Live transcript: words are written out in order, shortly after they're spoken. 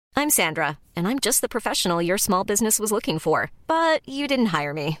I'm Sandra, and I'm just the professional your small business was looking for. But you didn't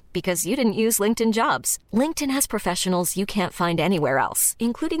hire me because you didn't use LinkedIn Jobs. LinkedIn has professionals you can't find anywhere else,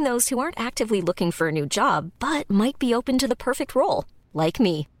 including those who aren't actively looking for a new job, but might be open to the perfect role, like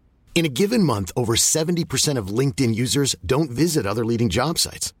me. In a given month, over 70% of LinkedIn users don't visit other leading job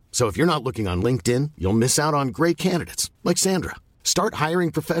sites. So if you're not looking on LinkedIn, you'll miss out on great candidates like Sandra. Start hiring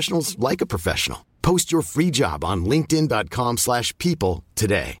professionals like a professional. Post your free job on linkedin.com/people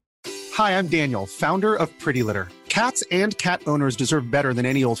today. Hi, I'm Daniel, founder of Pretty Litter. Cats and cat owners deserve better than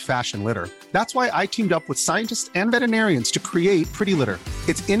any old-fashioned litter. That's why I teamed up with scientists and veterinarians to create Pretty Litter.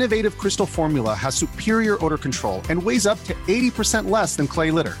 Its innovative crystal formula has superior odor control and weighs up to 80% less than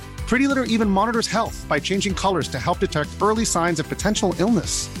clay litter. Pretty Litter even monitors health by changing colors to help detect early signs of potential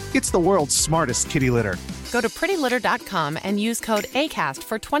illness. It's the world's smartest kitty litter. Go to prettylitter.com and use code ACAST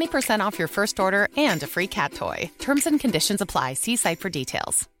for 20% off your first order and a free cat toy. Terms and conditions apply. See site for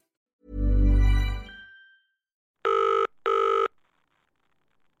details.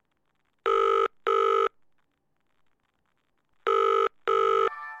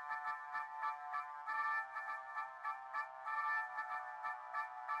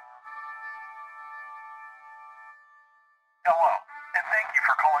 Hello, and thank you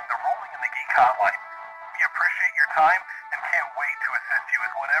for calling the Rolling in the Geek hotline. We appreciate your time and can't wait to assist you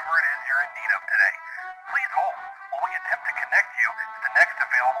with whatever it is you're in need of today. Please hold while we attempt to connect you to the next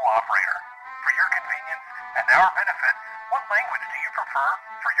available operator. For your convenience and our benefit, what language do you prefer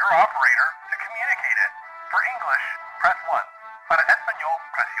for your operator to communicate in? For English, press 1. Para español,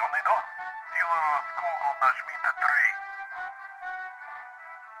 presione 2. Si los Google Nashmita 3.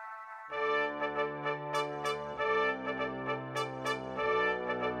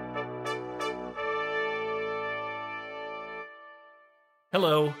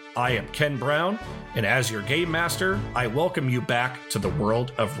 Hello, I am Ken Brown, and as your game master, I welcome you back to the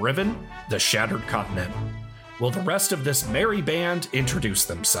world of Riven, the Shattered Continent. Will the rest of this merry band introduce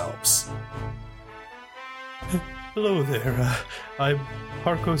themselves? Hello there, I'm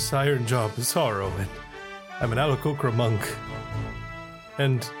Harkos Ironjaw Bizarro, and I'm an Alakokra monk.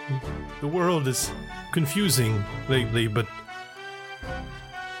 And the world is confusing lately, but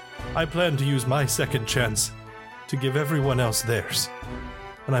I plan to use my second chance to give everyone else theirs.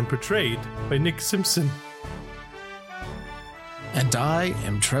 And I'm portrayed by Nick Simpson. And I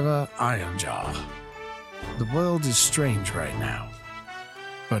am Trevor Ironjaw. The world is strange right now,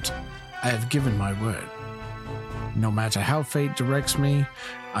 but I have given my word. No matter how fate directs me,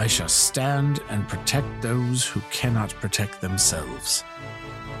 I shall stand and protect those who cannot protect themselves.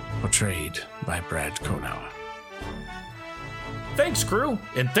 Portrayed by Brad Konauer. Thanks, crew,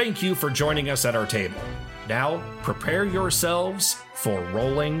 and thank you for joining us at our table. Now, prepare yourselves for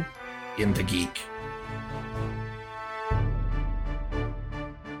Rolling in the Geek.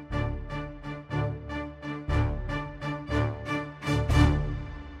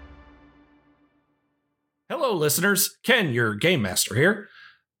 Hello, listeners. Ken, your game master here.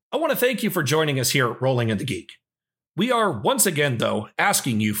 I want to thank you for joining us here at Rolling in the Geek. We are once again, though,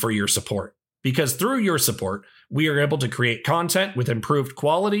 asking you for your support, because through your support, we are able to create content with improved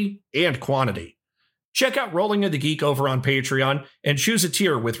quality and quantity. Check out Rolling in the Geek over on Patreon and choose a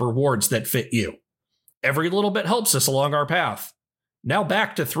tier with rewards that fit you. Every little bit helps us along our path. Now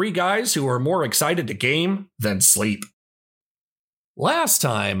back to three guys who are more excited to game than sleep. Last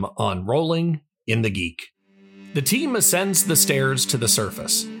time on Rolling in the Geek, the team ascends the stairs to the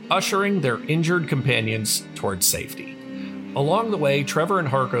surface, ushering their injured companions towards safety. Along the way, Trevor and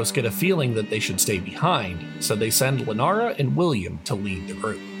Harkos get a feeling that they should stay behind, so they send Lenara and William to lead the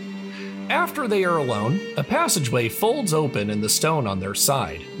group. After they are alone, a passageway folds open in the stone on their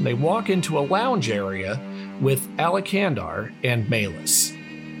side, and they walk into a lounge area with Alakandar and Malus.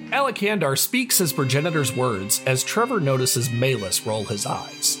 Alakandar speaks his progenitor's words as Trevor notices Malus roll his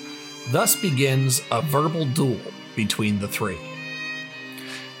eyes. Thus begins a verbal duel between the three.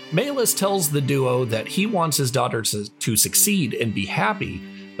 Malus tells the duo that he wants his daughter to succeed and be happy,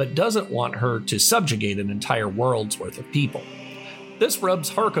 but doesn't want her to subjugate an entire world's worth of people. This rubs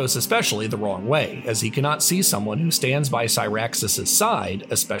Harkos especially the wrong way, as he cannot see someone who stands by Syraxis' side,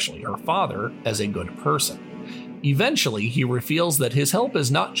 especially her father, as a good person. Eventually, he reveals that his help is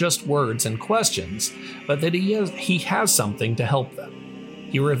not just words and questions, but that he has something to help them.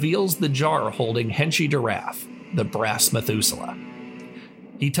 He reveals the jar holding Henshi Darath, the brass Methuselah.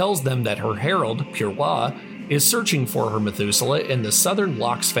 He tells them that her herald, Purwa, is searching for her Methuselah in the southern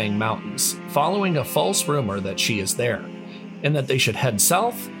Loxfang Mountains, following a false rumor that she is there, and that they should head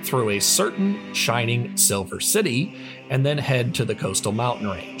south through a certain shining silver city and then head to the coastal mountain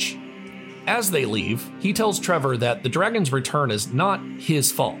range. As they leave, he tells Trevor that the dragon's return is not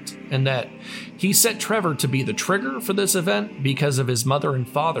his fault, and that he set Trevor to be the trigger for this event because of his mother and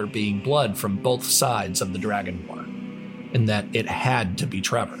father being blood from both sides of the Dragon War, and that it had to be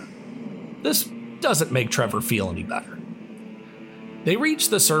Trevor. This doesn't make Trevor feel any better. They reach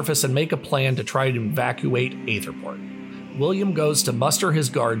the surface and make a plan to try to evacuate Aetherport. William goes to muster his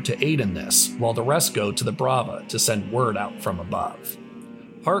guard to aid in this, while the rest go to the Brava to send word out from above.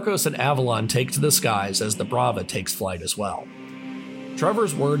 Harkos and Avalon take to the skies as the Brava takes flight as well.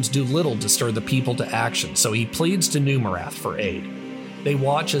 Trevor's words do little to stir the people to action, so he pleads to Numerath for aid. They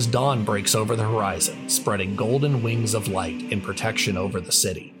watch as dawn breaks over the horizon, spreading golden wings of light in protection over the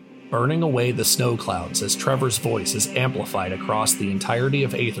city, burning away the snow clouds as Trevor's voice is amplified across the entirety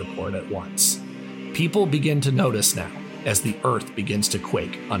of Aetherport at once. People begin to notice now as the earth begins to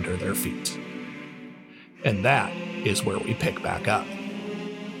quake under their feet. And that is where we pick back up.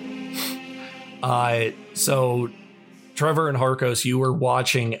 So Trevor and Harkos, you were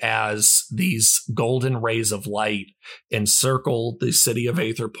watching as these golden rays of light encircle the city of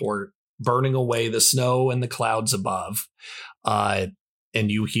Aetherport, burning away the snow and the clouds above. And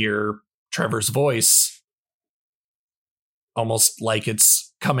you hear Trevor's voice almost like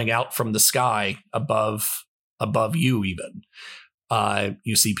it's coming out from the sky above you even.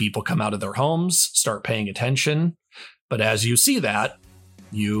 You see people come out of their homes, start paying attention. But as you see that,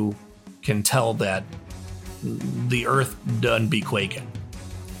 you can tell that the earth done be quaking.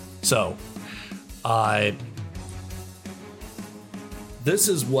 So, this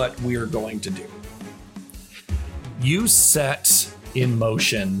is what we're going to do. You set in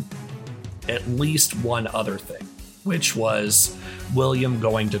motion at least one other thing, which was William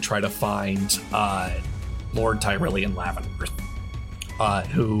going to try to find Lord Tyrillian Lavenworth,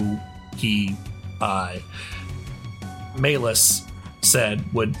 who he, Malus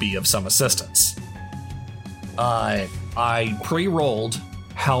said would be of some assistance. I pre-rolled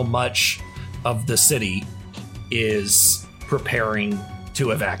how much of the city is preparing to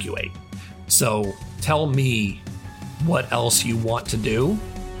evacuate. So tell me what else you want to do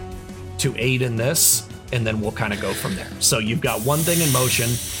to aid in this, and then we'll kind of go from there. So you've got one thing in motion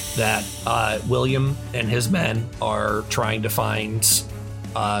that William and his men are trying to find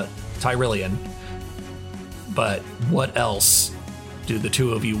Tyrillian, but what else do the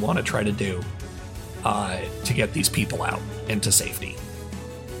two of you want to try to do to get these people out into safety?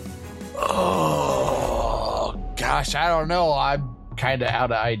 Oh, gosh, I don't know. I'm kind of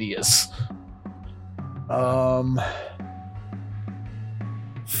out of ideas.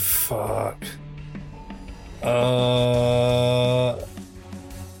 Fuck. I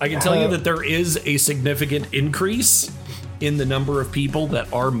can tell you that there is a significant increase in the number of people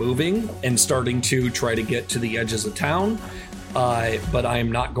that are moving and starting to try to get to the edges of town. But I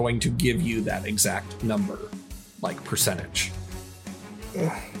am not going to give you that exact number, like percentage.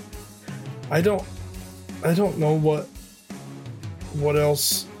 I don't know what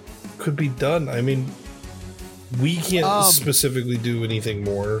else could be done. I mean, we can't specifically do anything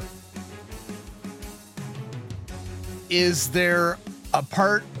more. Is there a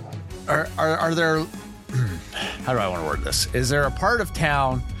part, or are there, how do I want to word this? Is there a part of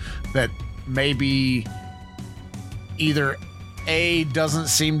town that maybe either A, doesn't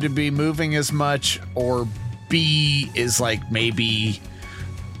seem to be moving as much, or B, is like maybe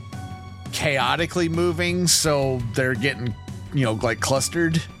chaotically moving, so they're getting, like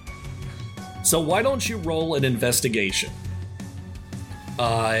clustered? So why don't you roll an investigation?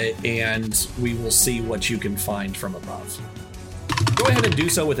 And we will see what you can find from above. Go ahead and do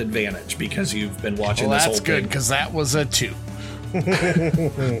so with advantage because you've been watching this whole thing. That's good, because that was a 2.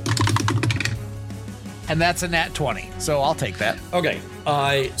 And that's a nat 20, so I'll take that. Okay,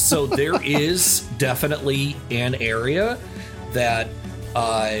 so there is definitely an area that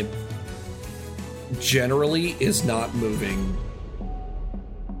generally is not moving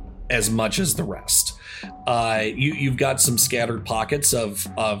as much as the rest. You've got some scattered pockets of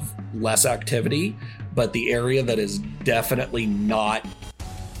less activity, but the area that is definitely not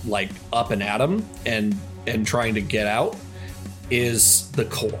like up and at 'em and trying to get out is the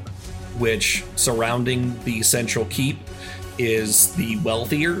core, which surrounding the central keep is the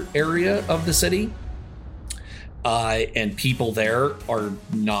wealthier area of the city, and people there are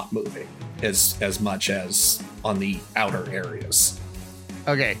not moving as much as on the outer areas.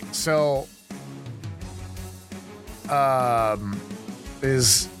 Okay, so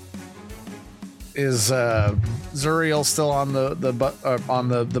is Zuriel still on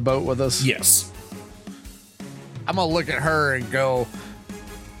the boat with us? Yes. I'm gonna look at her and go,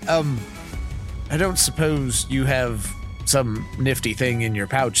 I don't suppose you have some nifty thing in your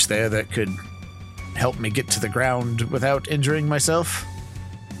pouch there that could help me get to the ground without injuring myself?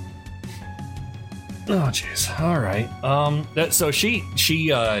 Oh, jeez. All right. So she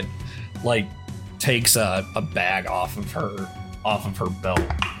like takes a bag off of her belt.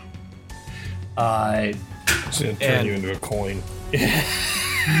 It's gonna turn you into a coin.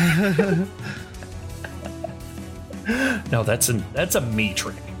 No, that's a me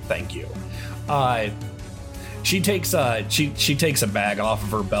trick. Thank you. She takes a bag off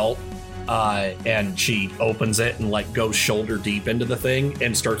of her belt, and she opens it and like goes shoulder deep into the thing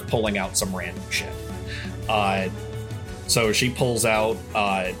and starts pulling out some random shit. So she pulls out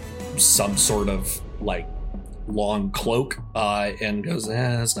some sort of like long cloak and goes,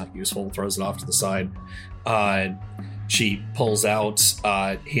 that's not useful, throws it off to the side. She pulls out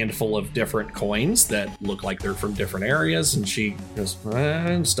a handful of different coins that look like they're from different areas, and she goes,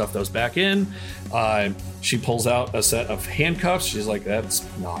 and stuff those back in. She pulls out a set of handcuffs. She's like, that's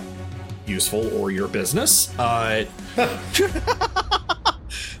not useful or your business.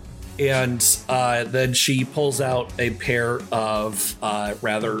 And then she pulls out a pair of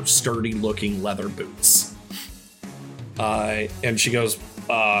rather sturdy-looking leather boots. And she goes,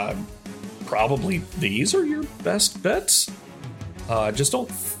 probably these are your best bets. Just don't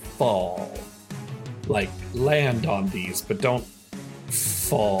fall. Like, land on these, but don't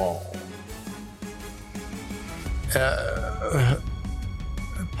fall.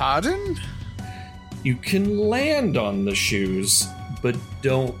 Pardon? You can land on the shoes, but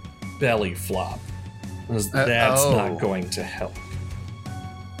don't belly flop. That's not going to help.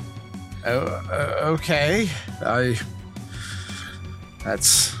 Okay.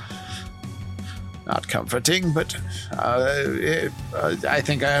 That's not comforting, but I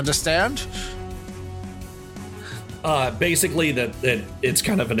think I understand. Basically, that it's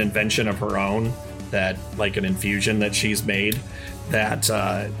kind of an invention of her own, that like an infusion that she's made, that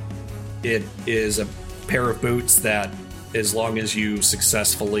it is a pair of boots that, as long as you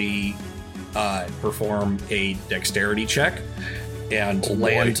successfully perform a dexterity check and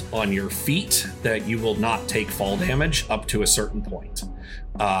land on your feet, that you will not take fall damage up to a certain point.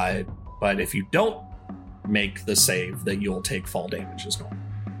 But if you don't make the save, that you'll take fall damage as normal.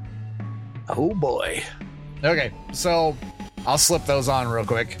 Oh boy. Okay, so I'll slip those on real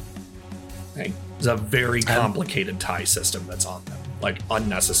quick. Okay. It's a very complicated tie system that's on them, like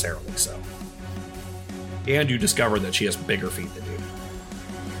unnecessarily so. And you discover that she has bigger feet than you.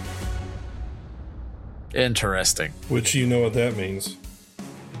 Interesting. Which you know what that means.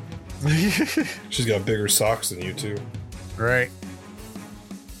 She's got bigger socks than you too. Right.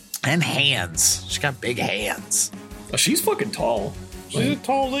 And hands. She's got big hands. She's fucking tall. She's a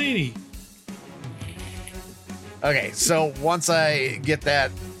tall lady. Okay, so once I get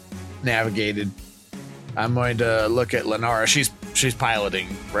that navigated, I'm going to look at Lenara. She's piloting,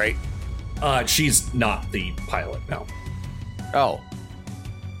 right? She's not the pilot, no. Oh.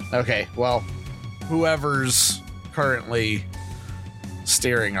 Okay, well, whoever's currently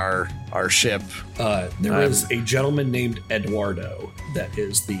steering our ship. There is a gentleman named Eduardo that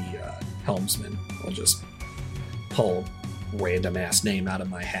is the helmsman. I'll just pull random ass name out of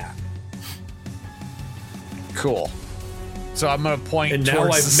my hat. Cool. So I'm gonna point and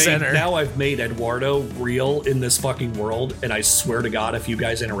towards the center. Now I've made Eduardo real in this fucking world, and I swear to God, if you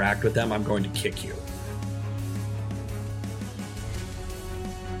guys interact with them, I'm going to kick you.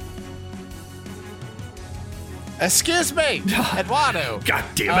 Excuse me, Eduardo. God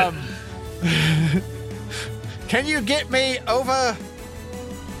damn it. Can you get me over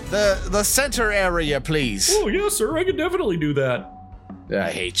the center area, please? Oh, yes, sir. I can definitely do that. I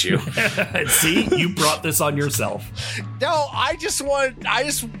hate you. See, you brought this on yourself. No, I didn't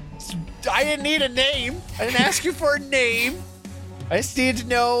need a name. I didn't ask you for a name. I just needed to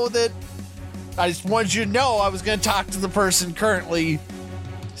know that. I just wanted you to know I was going to talk to the person currently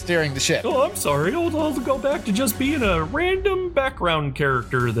steering the ship. Oh, I'm sorry. I'll go back to just being a random background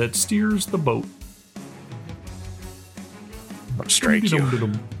character that steers the boat. I'm going to strike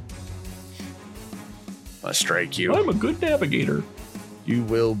you. I'll strike you. I'm a good navigator. You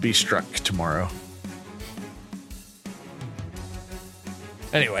will be struck tomorrow.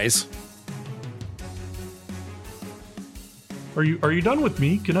 Anyways. Are you done with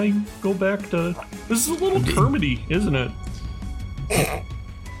me? Can I go back to... This is a little Kermity, isn't it? It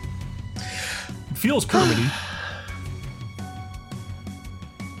feels Kermity.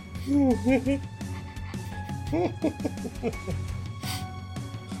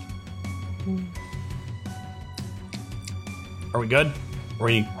 Are we good? Are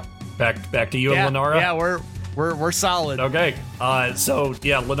we back to you and Lenara? Yeah, we're solid. Okay. So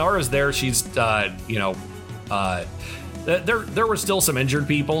yeah, Lenara's there. She's There were still some injured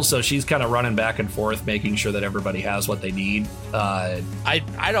people, so she's kind of running back and forth, making sure that everybody has what they need. I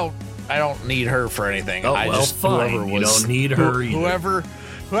don't need her for anything. Oh, well, fine. You don't need her either.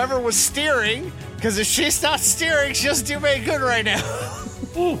 Whoever was steering, because if she's not steering, she doesn't do very good right now.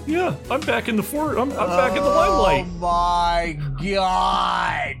 Oh, yeah. I'm back in the fort. I'm back in the limelight. Oh, my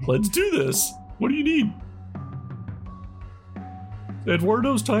God. Let's do this. What do you need?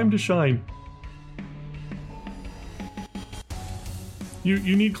 Eduardo's time to shine.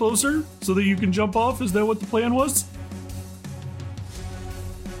 You need closer so that you can jump off? Is that what the plan was?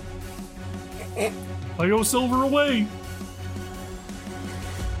 I go Silver away.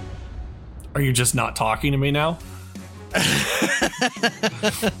 Are you just not talking to me now?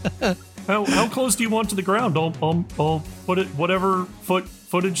 How close do you want to the ground? I'll put it whatever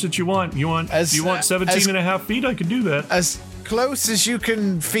footage that you want. You want 17 and a half feet? I can do that. As close as you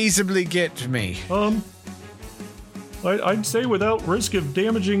can feasibly get to me. I'd say without risk of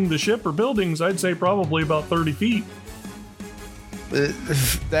damaging the ship or buildings, I'd say probably about 30 feet.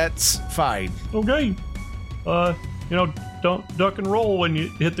 That's fine. Okay. Don't duck and roll when you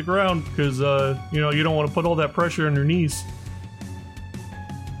hit the ground because, you don't want to put all that pressure on your knees.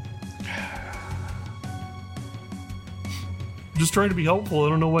 Just trying to be helpful. I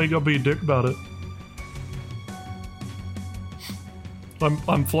don't know why you gotta be a dick about it.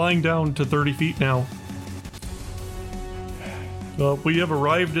 I'm flying down to 30 feet now. We have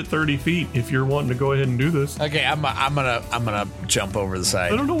arrived at 30 feet. If you're wanting to go ahead and do this, okay. I'm gonna jump over the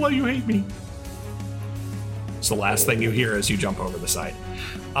side. I don't know why you hate me. It's the last thing you hear as you jump over the side.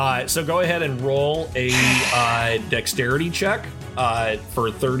 So go ahead and roll a dexterity check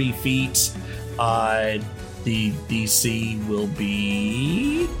for 30 feet. The DC will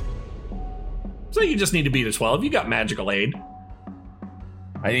be. So you just need to beat a 12. You got magical aid.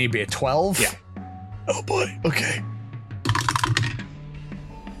 I need to be a 12. Yeah. Oh boy. Okay.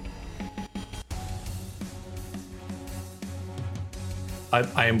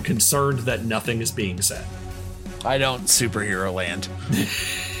 I am concerned that nothing is being said. I don't superhero land.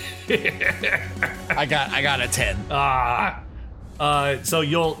 I got a 10. So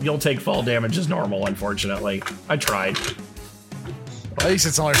you'll take fall damage as normal, unfortunately. I tried. At least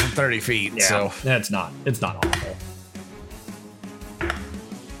it's only from 30 feet, yeah, so it's not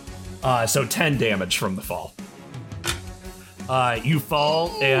awful. So 10 damage from the fall. You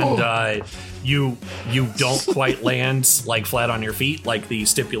fall and you don't quite land like flat on your feet like the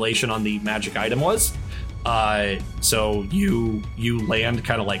stipulation on the magic item was. So you land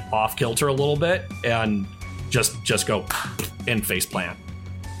kind of like off kilter a little bit and just go and face plant.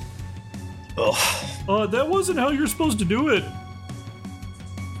 Ugh. That wasn't how you're supposed to do it.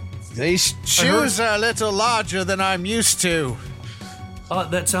 These shoes are a little larger than I'm used to.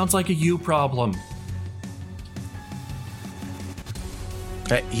 That sounds like a you problem.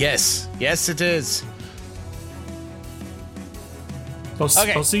 Yes, it is. I'll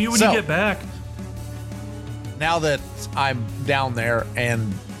see you when you get back. Now that I'm down there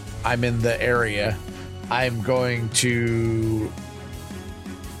and I'm in the area, I'm going to,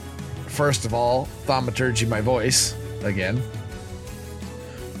 first of all, thaumaturgy my voice again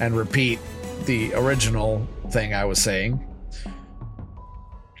and repeat the original thing I was saying.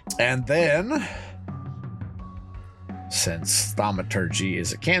 And then, since thaumaturgy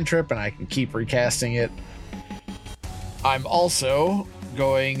is a cantrip and I can keep recasting it, I'm also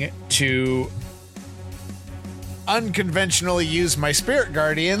going to unconventionally use my spirit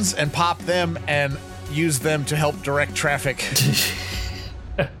guardians and pop them and use them to help direct traffic.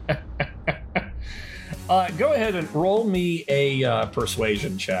 Go ahead and roll me a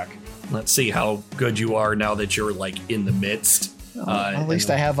persuasion check. Let's see how good you are now that you're like in the midst. At least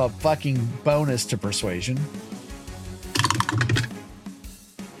I have a fucking bonus to persuasion.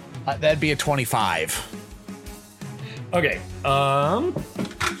 That'd be a 25. Okay.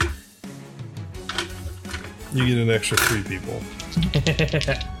 You get an extra 3 people.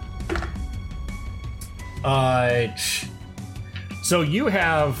 So you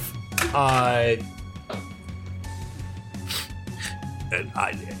have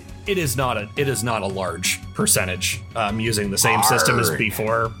it is not a large percentage. Using the same system as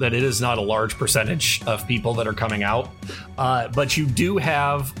before, that it is not a large percentage of people that are coming out. But you do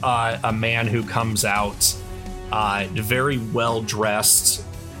have a man who comes out very well dressed,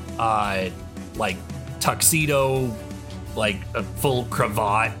 like tuxedo, like a full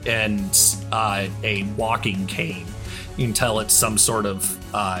cravat and a walking cane. You can tell it's some sort of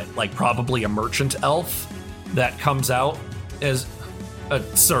like probably a merchant elf that comes out as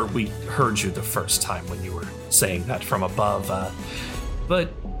sir, we heard you the first time when you were saying that from above,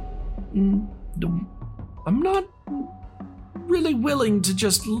 but I'm not really willing to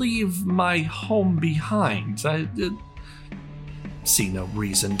just leave my home behind. I see no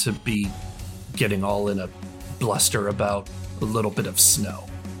reason to be getting all in a bluster about a little bit of snow.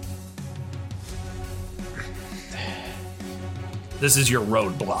 This is your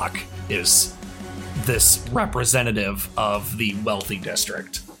roadblock, is this representative of the wealthy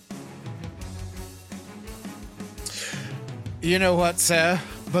district. You know what, sir?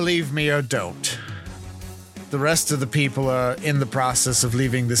 Believe me or don't. The rest of the people are in the process of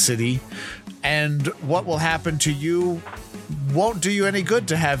leaving the city, and what will happen to you won't do you any good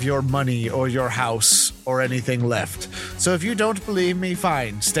to have your money or your house or anything left. So if you don't believe me,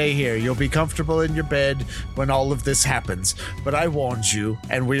 fine, stay here. You'll be comfortable in your bed when all of this happens. But I warned you,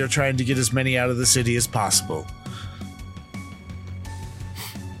 and we are trying to get as many out of the city as possible.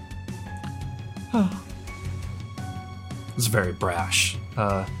 It's very brash.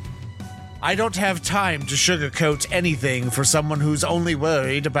 I don't have time to sugarcoat anything for someone who's only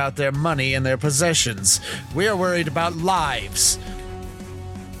worried about their money and their possessions. We are worried about lives.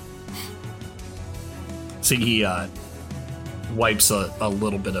 See, he wipes a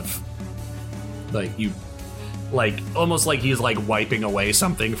little bit of, almost like he's like wiping away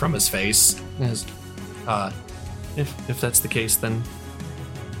something from his face. If that's the case, then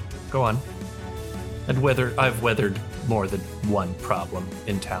go on. I've weathered more than one problem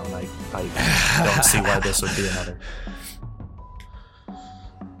in town. I don't see why this would be another.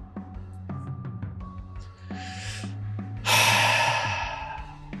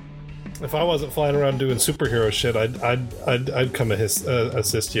 If I wasn't flying around doing superhero shit, I'd come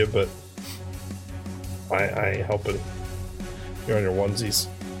assist you, but I ain't helping. You're on your onesies.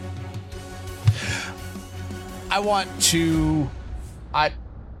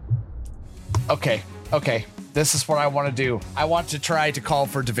 Okay. This is what I want to do. I want to try to call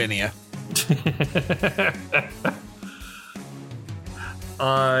for Divinia.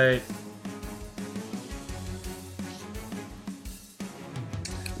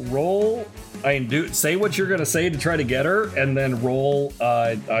 Roll. Say what you're gonna say to try to get her, and then roll.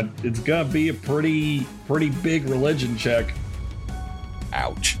 It's gonna be a pretty big religion check.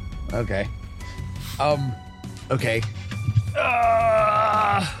 Ouch. Okay. Okay.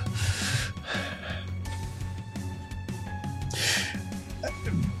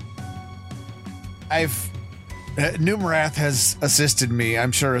 Numerath has assisted me,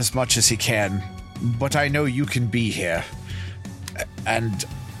 I'm sure, as much as he can, but I know you can be here, and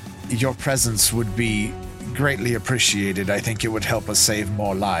your presence would be greatly appreciated. I think it would help us save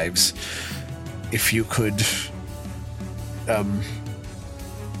more lives. If you could,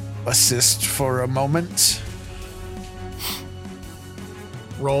 assist for a moment.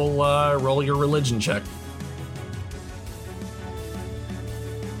 Roll your religion check.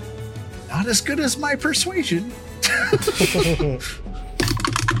 Not as good as my persuasion.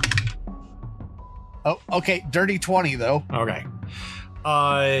 Oh, okay. Dirty 20, though. Okay.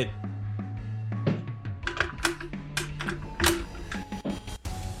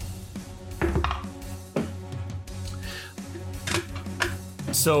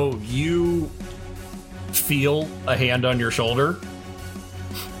 So you feel a hand on your shoulder,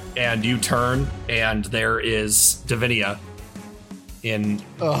 and you turn, and there is Divinia in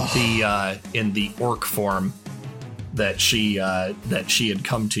the orc form that she had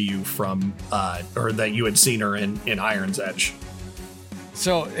come to you from, or that you had seen her in Iron's Edge.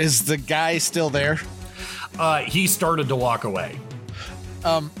 So is the guy still there? He started to walk away.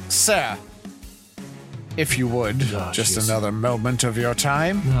 Sir, if you would, just another moment of your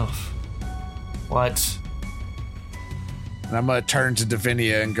time. No. What? And I'm going to turn to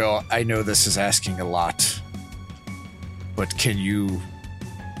Divinia and go, I know this is asking a lot, but can you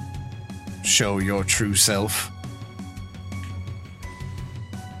show your true self?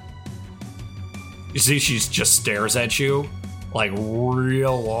 You see, she just stares at you, like,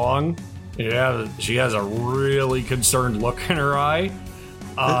 real long. Yeah, she has a really concerned look in her eye.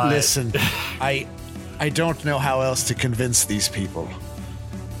 Listen, I don't know how else to convince these people.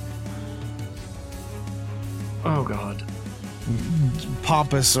 Oh, God.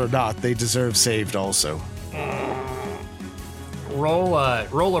 Pompous or not, they deserve saved also. Roll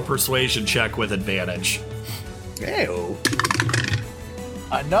a persuasion check with advantage. Ew.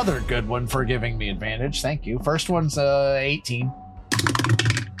 Another good one for giving me advantage. Thank you. First one's 18.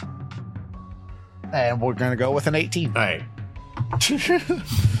 And we're going to go with an 18. All right.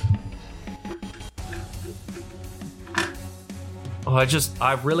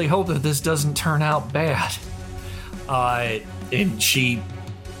 I really hope that this doesn't turn out bad. And she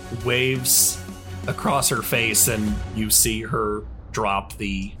waves across her face, and you see her drop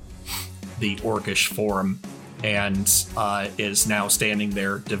the orcish form and is now standing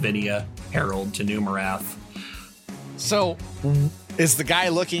there, Davinia, herald to Numerath. So, is the guy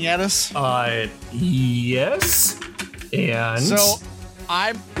looking at us? Yes. And so,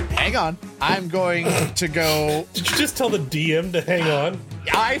 hang on. I'm going to go. Did you just tell the DM to hang on?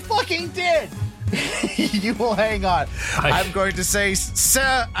 I fucking did. You will hang on. I'm going to say,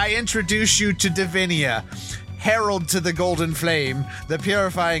 sir, I introduce you to Davinia, herald to the golden flame, the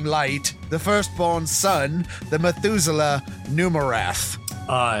purifying light, the firstborn son, the Methuselah Numerath.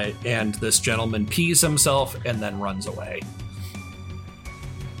 And this gentleman pees himself and then runs away.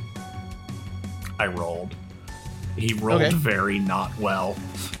 I rolled. He rolled very not well.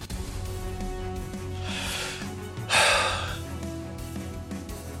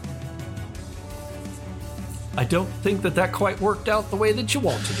 I don't think that quite worked out the way that you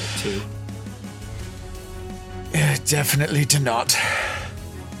wanted it to. Definitely did not.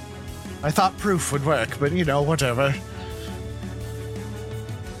 I thought proof would work, but whatever.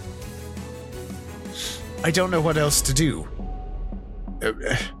 I don't know what else to do.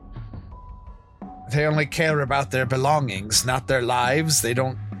 They only care about their belongings, not their lives. They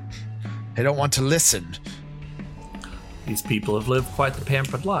don't want to listen. These people have lived quite the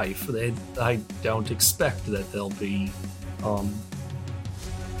pampered life. I don't expect that they'll be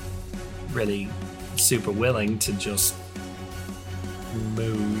really super willing to just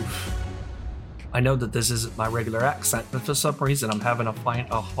move. I know that this isn't my regular accent, but for some reason I'm having a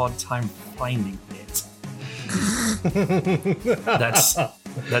hard time finding it.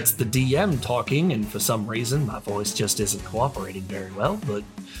 That's the DM talking, and for some reason my voice just isn't cooperating very well, but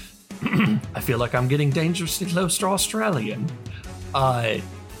I feel like I'm getting dangerously close to Australian. Wow.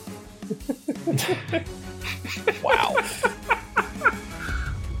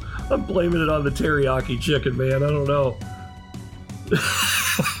 I'm blaming it on the teriyaki chicken, man. I don't know.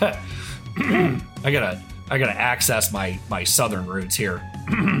 I gotta access my southern roots here.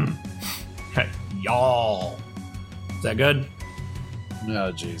 Y'all. Is that good?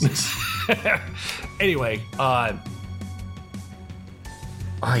 No, Jesus. Anyway, I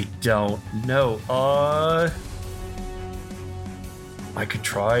don't know. I could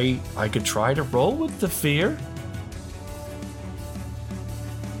try to roll with the fear.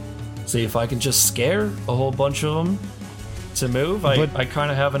 See if I can just scare a whole bunch of them to move. I kind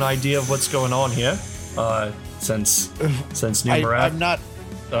of have an idea of what's going on here. Since Numerath.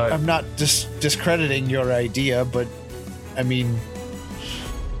 I'm not discrediting your idea, but I mean,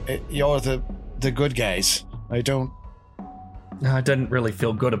 you're the good guys. I didn't really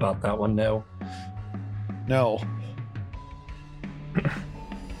feel good about that one, no. No.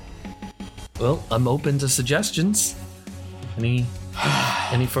 Well, I'm open to suggestions. Any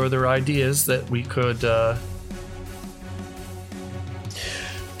further ideas that we could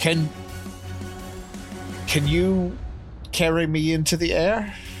Can you carry me into the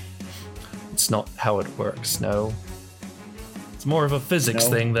air? It's not how it works, no. It's more of a physics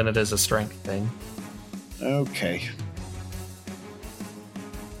thing than it is a strength thing. Okay.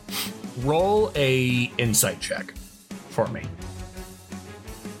 Roll a insight check for me.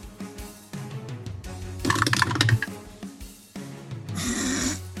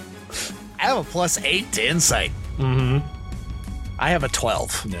 I have a +8 to insight. Mm-hmm. I have a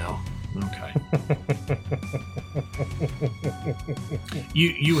 12. No. Okay.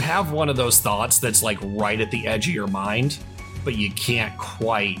 You have one of those thoughts that's like right at the edge of your mind, but you can't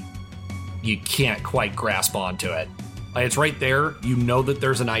quite grasp onto it. It's right there. You know that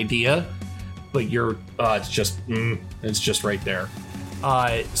there's an idea, but it's just right there.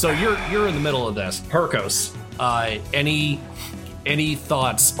 So you're in the middle of this. Herkos, any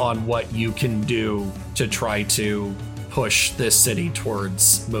thoughts on what you can do to try to push this city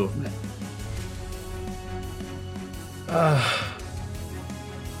towards movement?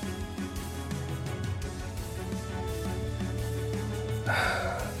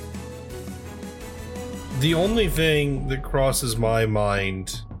 The only thing that crosses my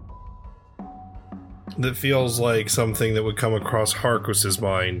mind that feels like something that would come across Harkos's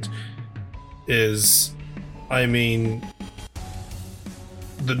mind is, I mean,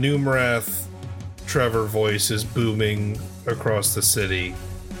 the Numerath Trevor voice is booming across the city.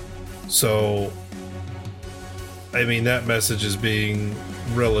 So, I mean, that message is being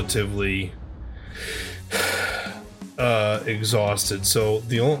relatively exhausted. So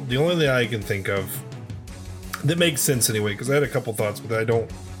the only thing I can think of that makes sense anyway, because I had a couple thoughts, but I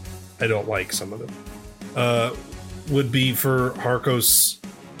don't like some of them, would be for Harkos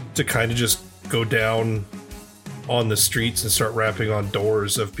to kind of just go down on the streets and start rapping on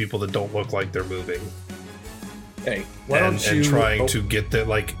doors of people that don't look like they're moving. Hey, why don't you... And trying to get that,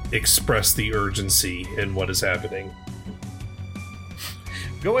 like, express the urgency in what is happening.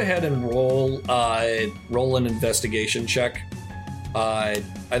 Go ahead and roll an investigation check. I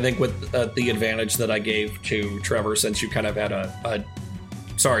think with the advantage that I gave to Trevor, since you kind of had a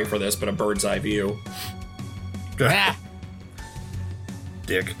sorry for this, but a bird's eye view.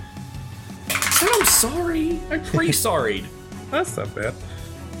 Dick. I'm sorry. I'm pre-sorried. That's not bad.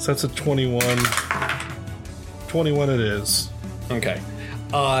 So that's a 21. 21 it is. Okay.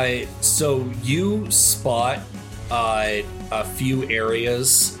 So you spot a few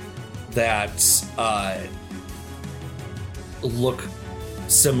areas that look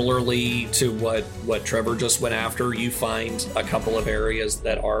similarly to what Trevor just went after. You find a couple of areas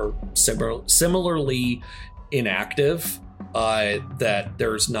that are similarly inactive, that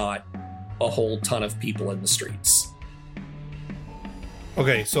there's not a whole ton of people in the streets.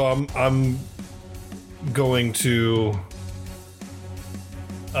 Okay, so I'm going to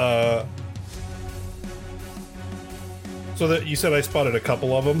so that you said I spotted a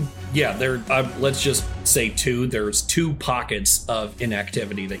couple of them. Yeah, there. Let's just say two. There's 2 pockets of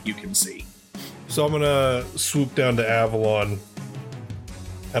inactivity that you can see. So I'm gonna swoop down to Avalon,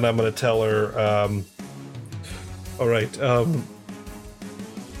 and I'm gonna tell her, all right,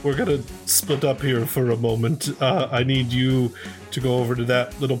 we're gonna split up here for a moment. I need you to go over to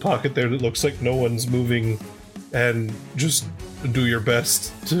that little pocket there that looks like no one's moving, and just do your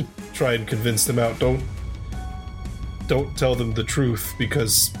best to try and convince them out. Don't tell them the truth,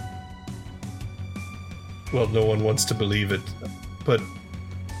 because, well, no one wants to believe it. But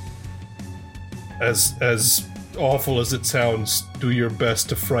as awful as it sounds, do your best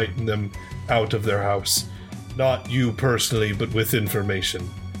to frighten them out of their house. Not you personally, but with information.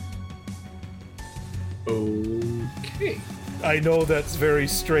 Okay. I know that's very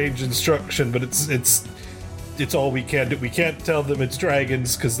strange instruction, but it's all we can do. We can't tell them it's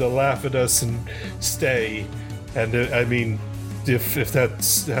dragons because they'll laugh at us and stay. And I mean, if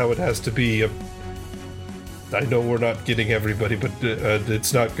that's how it has to be, I know we're not getting everybody, but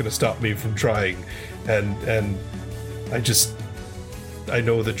it's not going to stop me from trying. And I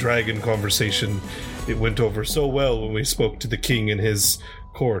know the dragon conversation, it went over so well when we spoke to the king in his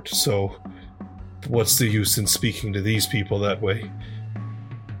court. So what's the use in speaking to these people that way?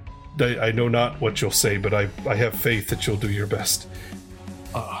 I know not what you'll say, but I have faith that you'll do your best.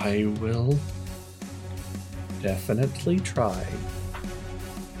 I will definitely try.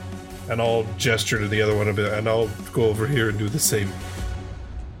 And I'll gesture to the other one a bit, and I'll go over here and do the same.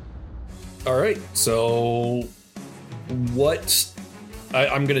 All right, so what...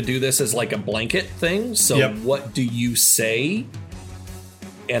 I'm going to do this as like a blanket thing, so yep. What do you say?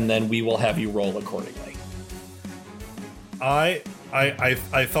 And then we will have you roll accordingly. I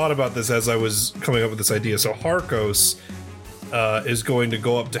thought about this as I was coming up with this idea. So Harkos is going to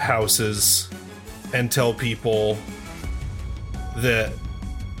go up to houses and tell people that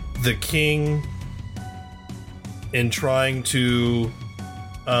the king, in trying to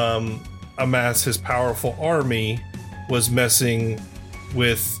amass his powerful army, was messing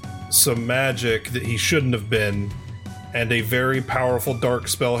with some magic that he shouldn't have been, and a very powerful dark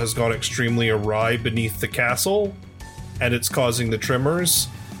spell has gone extremely awry beneath the castle, and it's causing the tremors,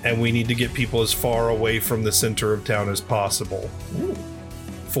 and we need to get people as far away from the center of town as possible. Ooh.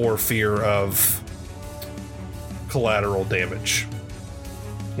 For fear of collateral damage.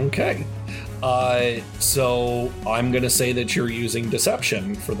 Okay. So I'm going to say that you're using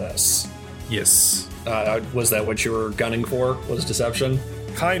deception for this. Yes. Was that what you were gunning for? Was deception?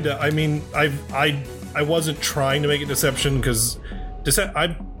 Kinda. I mean, I wasn't trying to make it deception because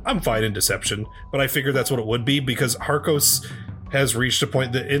I'm fine in deception, but I figured that's what it would be because Harkos has reached a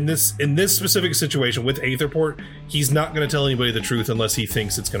point that in this specific situation with Aetherport, he's not going to tell anybody the truth unless he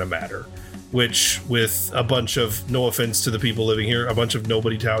thinks it's going to matter. Which, with a bunch of, no offense to the people living here, a bunch of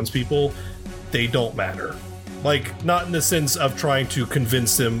nobody townspeople, they don't matter. Like, not in the sense of trying to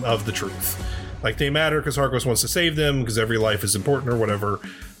convince them of the truth. Like, they matter because Harkos wants to save them, because every life is important or whatever,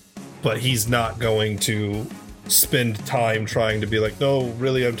 but he's not going to spend time trying to be like, no,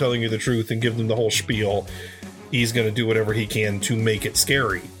 really, I'm telling you the truth, and give them the whole spiel. He's going to do whatever he can to make it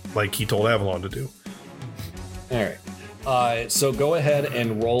scary, like he told Avalon to do. All right. So go ahead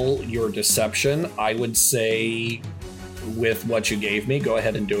and roll your deception. I would say with what you gave me, go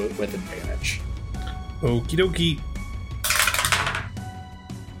ahead and do it with advantage. Okie dokie.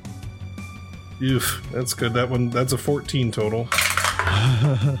 Oof, that's good. That's a 14 total.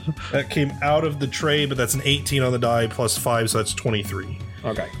 That came out of the tray, but that's an 18 on the die plus 5, so that's 23.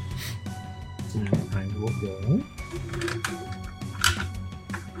 Okay. I will go.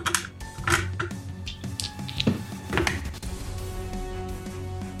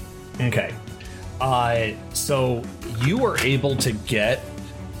 Okay. So you were able to get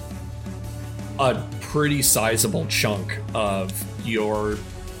a pretty sizable chunk of your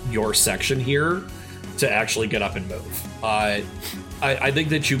section here to actually get up and move. I think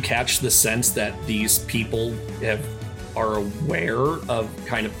that you catch the sense that these people are aware of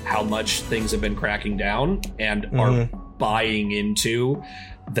kind of how much things have been cracking down and are buying into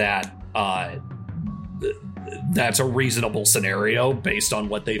that. That's a reasonable scenario based on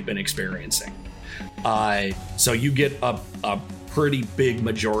what they've been experiencing. So you get a pretty big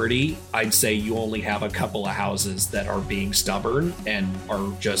majority. I'd say you only have a couple of houses that are being stubborn and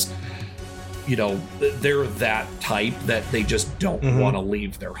are just, they're that type that they just don't want to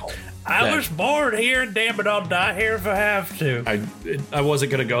leave their home. I was born here, and damn it, I'll die here if I have to. I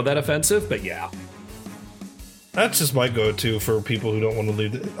wasn't going to go that offensive, but yeah. That's just my go-to for people who don't want to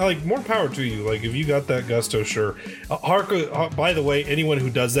leave. Like, more power to you. Like, if you got that gusto, sure. Harko, by the way, anyone who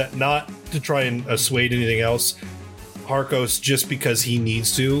does that, not to try and assuade anything else, Harkos, just because he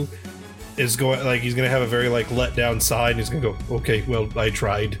needs to, is going, like, he's going to have a very, like, let down side, and he's going to go, okay, well, I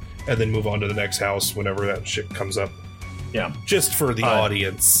tried, and then move on to the next house whenever that shit comes up. Yeah. Just for the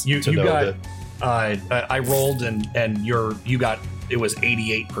audience you know got, that. I rolled, and you got, it was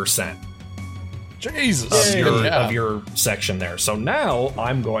 88%. Jesus. Of your section there. So now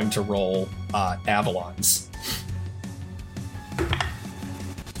I'm going to roll Avalon's.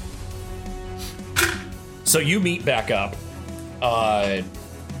 So you meet back up. I'm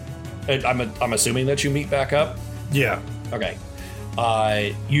assuming that you meet back up? Yeah. Okay.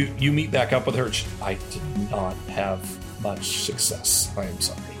 You meet back up with her. I did not have much success. I am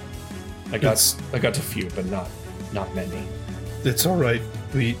sorry. I got a few, but not many. It's all right.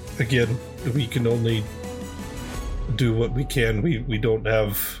 We can only do what we can. We don't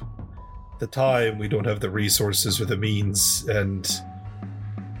have the time, we don't have the resources or the means, and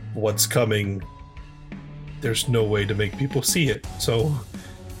what's coming, there's no way to make people see it. So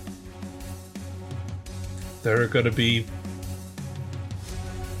there are going to be...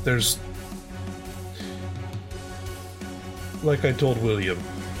 There's... Like I told William,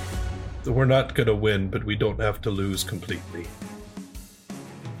 we're not going to win, but we don't have to lose completely.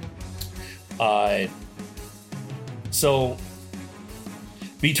 So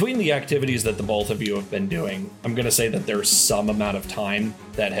between the activities that the both of you have been doing, I'm going to say that there's some amount of time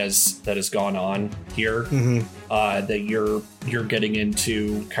that has gone on here. That you're getting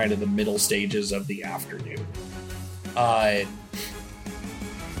into kind of the middle stages of the afternoon.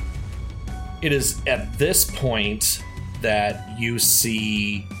 It is at this point that you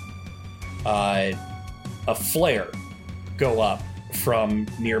see a flare go up from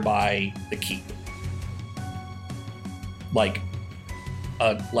nearby the keep, like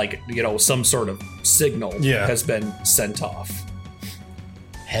some sort of signal has been sent off.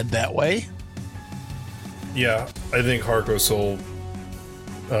 Head that way. Yeah, I think Harkos will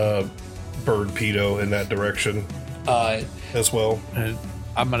bird pedo in that direction as well.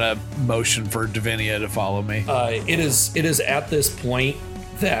 I'm gonna motion for Divinia to follow me. It is at this point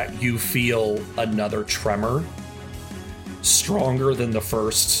that you feel another tremor, stronger than the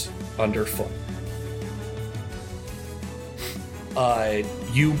first underfoot.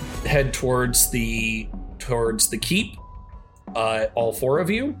 You head towards the keep, all four of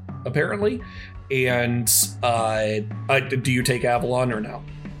you, apparently. And do you take Avalon or no?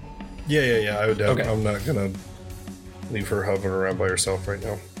 Yeah. I would. Okay. I'm not gonna leave her hovering around by herself right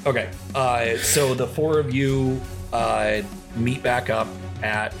now. Okay. So the four of you meet back up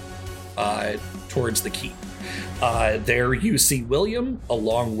at towards the keep. There you see William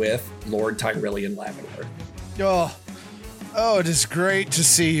along with Lord Tyrillian Lavender. Oh, it is great to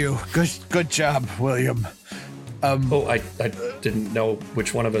see you. Good job, William. I didn't know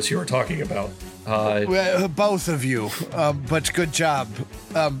which one of us you were talking about. Both of you, but good job.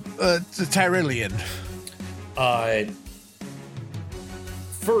 Tyrillian.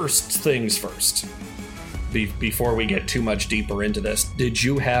 First things first. Before we get too much deeper into this, did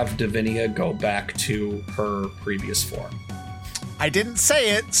you have Divinia go back to her previous form? I didn't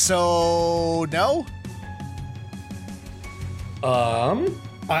say it, so no.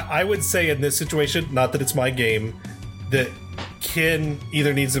 I would say in this situation, not that it's my game, that Ken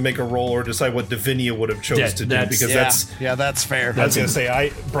either needs to make a roll or decide what Divinia would have chose to do, because that's fair. I was gonna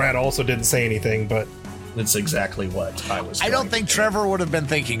say Brad also didn't say anything, but that's exactly what I was. I don't think Trevor would have been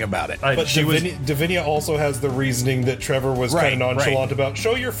thinking about it. But Divinia also has the reasoning that Trevor was kind of nonchalant about.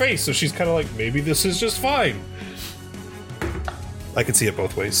 Show your face, so she's kind of like, maybe this is just fine. I can see it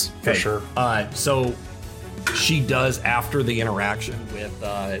both ways for sure. So she does, after the interaction with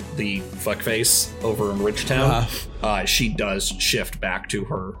the fuckface over in Richtown, she does shift back to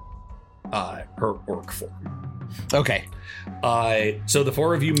her her orc form. Okay. So the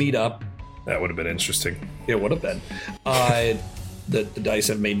four of you meet up. That would have been interesting. It would have been. The dice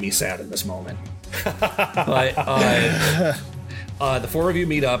have made me sad in this moment. The four of you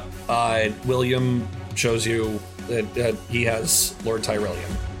meet up. William shows you that he has Lord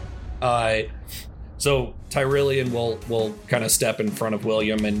Tyrillian. So Tyrillian will kind of step in front of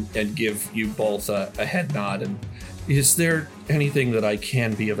William and give you both a head nod. And is there anything that I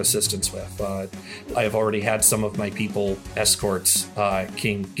can be of assistance with? I have already had some of my people escort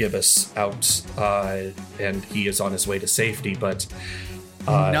King Gibbous out, and he is on his way to safety, but...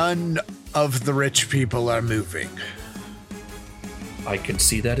 none of the rich people are moving. I could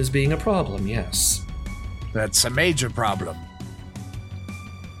see that as being a problem, yes. That's a major problem.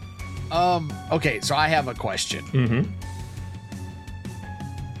 Okay, so I have a question. Mm-hmm.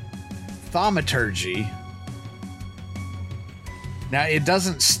 Thaumaturgy. Now, it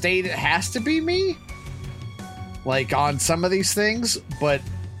doesn't state it has to be me, like on some of these things, but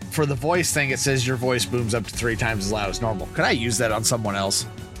for the voice thing, it says your voice booms up to 3 times as loud as normal. Can I use that on someone else?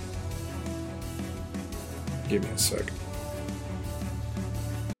 Give me a sec.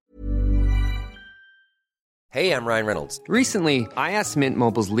 Hey, I'm Ryan Reynolds. Recently, I asked Mint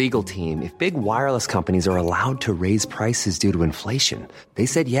Mobile's legal team if big wireless companies are allowed to raise prices due to inflation. They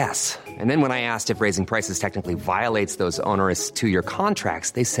said yes. And then when I asked if raising prices technically violates those onerous 2-year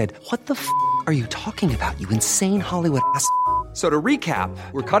contracts, they said, "What the f*** are you talking about, you insane Hollywood ass?" So to recap,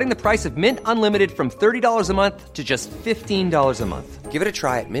 we're cutting the price of Mint Unlimited from $30 a month to just $15 a month. Give it a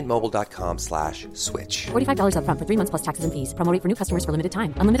try at mintmobile.com/switch. $45 up front for 3 months plus taxes and fees. Promo rate for new customers for limited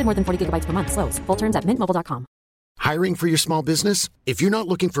time. Unlimited more than 40 gigabytes per month. Slows full terms at mintmobile.com. Hiring for your small business? If you're not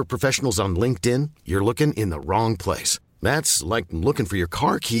looking for professionals on LinkedIn, you're looking in the wrong place. That's like looking for your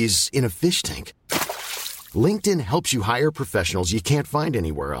car keys in a fish tank. LinkedIn helps you hire professionals you can't find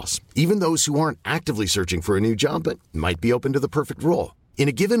anywhere else, even those who aren't actively searching for a new job but might be open to the perfect role. In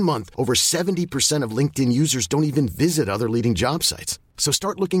a given month, over 70% of LinkedIn users don't even visit other leading job sites. So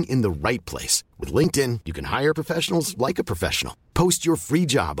start looking in the right place. With LinkedIn, you can hire professionals like a professional. Post your free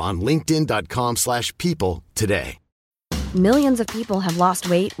job on linkedin.com/people today. Millions of people have lost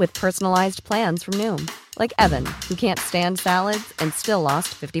weight with personalized plans from Noom. Like Evan, who can't stand salads and still lost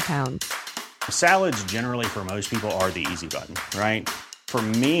 50 pounds. Salads generally for most people are the easy button, right? For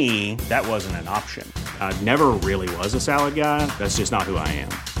me, that wasn't an option. I never really was a salad guy. That's just not who I am.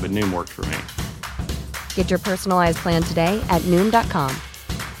 But Noom worked for me. Get your personalized plan today at Noom.com.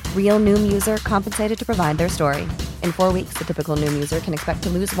 Real Noom user compensated to provide their story. In 4 weeks, the typical Noom user can expect to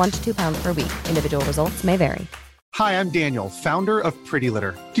lose 1 to 2 pounds per week. Individual results may vary. Hi, I'm Daniel, founder of Pretty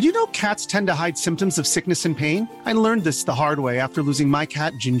Litter. Did you know cats tend to hide symptoms of sickness and pain? I learned this the hard way after losing my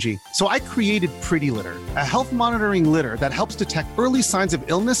cat, Gingy. So I created Pretty Litter, a health monitoring litter that helps detect early signs of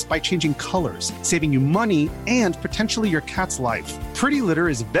illness by changing colors, saving you money and potentially your cat's life. Pretty Litter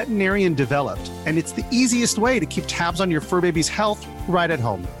is veterinarian developed, and it's the easiest way to keep tabs on your fur baby's health right at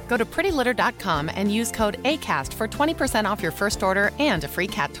home. Go to prettylitter.com and use code ACAST for 20% off your first order and a free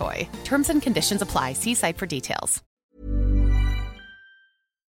cat toy. Terms and conditions apply. See site for details.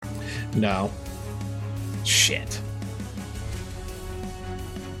 No. Shit.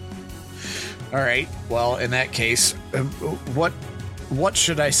 All right. Well, in that case, what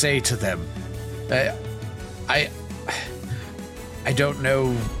should I say to them? I don't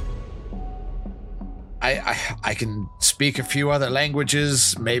know. I can speak a few other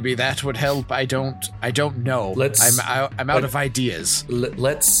languages. Maybe that would help. I don't know. I'm out of ideas.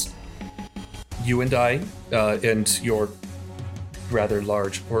 Let's you and I and your rather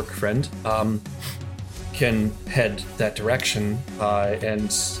large orc friend can head that direction,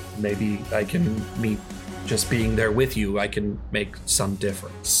 and maybe I can meet. Just being there with you, I can make some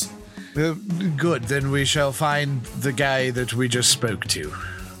difference. Good. Then we shall find the guy that we just spoke to.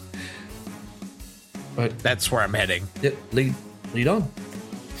 But that's where I'm heading. Lead on.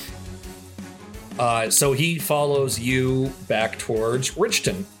 So he follows you back towards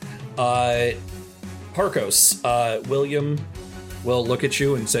Richton. Harkos, William will look at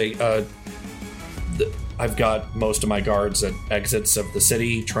you and say, I've got most of my guards at exits of the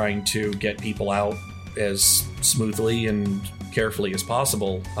city trying to get people out as smoothly and carefully as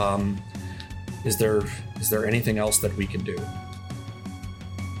possible. Is there anything else that we can do?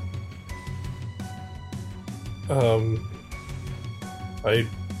 I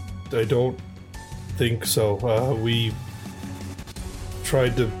don't think so. We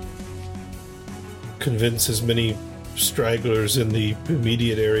tried to convince as many stragglers in the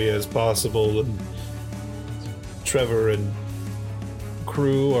immediate area as possible, and Trevor and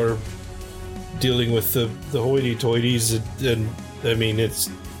crew are dealing with the hoity-toities, and I mean, it's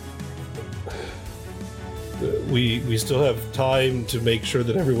we still have time to make sure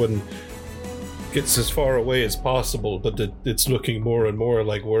that everyone gets as far away as possible, but it's looking more and more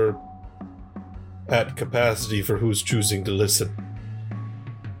like we're at capacity for who's choosing to listen.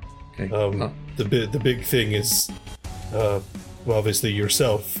 Okay. The big thing is, well, obviously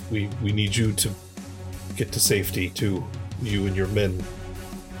yourself. We need you to get to safety too, you and your men,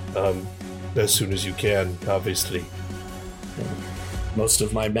 as soon as you can, obviously. Most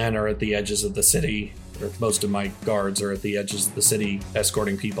of my men are at the edges of the city, or most of my guards are at the edges of the city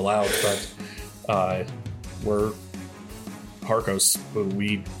escorting people out, but we're Harkos.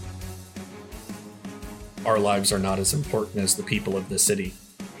 Our lives are not as important as the people of the city.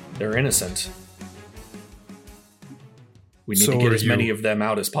 They're innocent. We need to get as many of them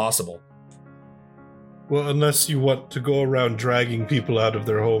out as possible. Well, unless you want to go around dragging people out of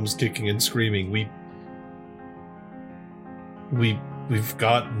their homes, kicking and screaming, we've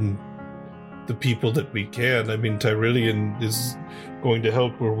gotten the people that we can. I mean, Tyrillian is going to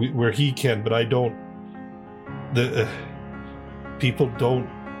help where he can, but I don't. The people don't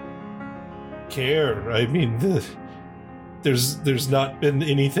care. I mean, there's not been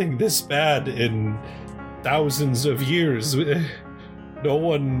anything this bad in thousands of years. No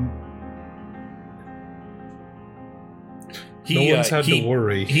one. No one's had to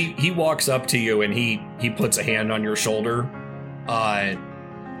worry. He walks up to you and he puts a hand on your shoulder.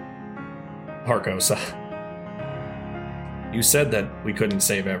 Harkos, you said that we couldn't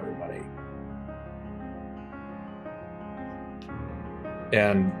save everybody.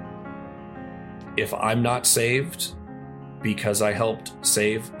 And if I'm not saved because I helped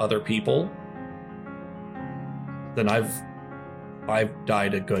save other people, then I've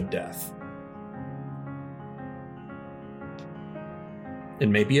died a good death.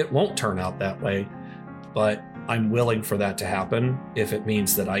 And maybe it won't turn out that way, but I'm willing for that to happen if it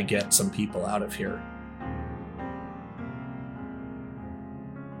means that I get some people out of here.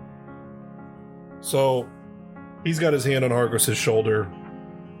 So he's got his hand on Harkos' shoulder,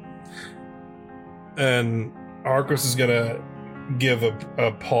 and Harkos is gonna give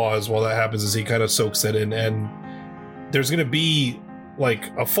a pause while that happens as he kind of soaks it in, and there's gonna be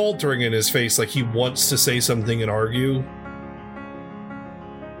like a faltering in his face, like he wants to say something and argue.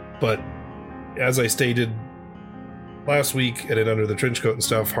 But as I stated last week, and under the trench coat and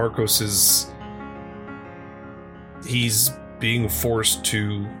stuff, Harkos he's being forced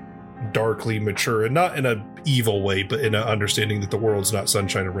to darkly mature, and not in an evil way, but in an understanding that the world's not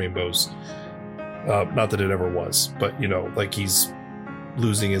sunshine and rainbows. Not that it ever was, but like he's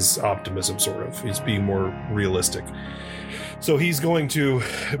losing his optimism, sort of. He's being more realistic. So he's going to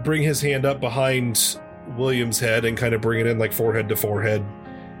bring his hand up behind William's head and kind of bring it in like forehead to forehead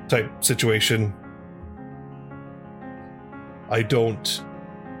type situation. I don't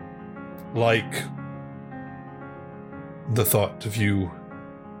like the thought of you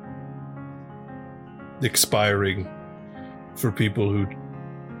expiring for people who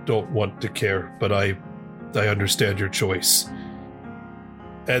don't want to care, but I understand your choice.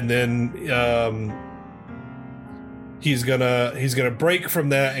 And then he's gonna break from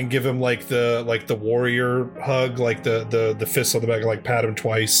that and give him like the warrior hug, like the fist on the back, like pat him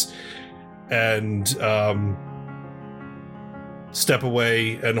twice, and step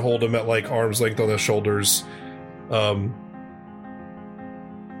away and hold him at like arm's length on the shoulders.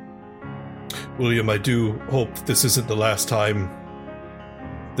 William, I do hope this isn't the last time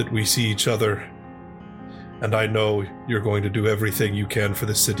that we see each other, and I know you're going to do everything you can for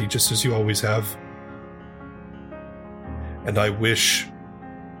the city, just as you always have. And I wish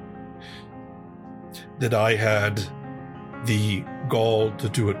that I had the gall to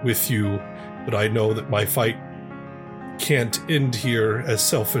do it with you, but I know that my fight can't end here, as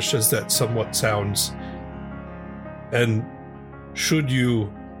selfish as that somewhat sounds. And should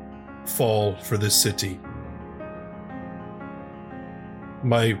you fall for this city,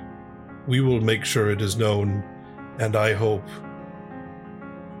 we will make sure it is known, and I hope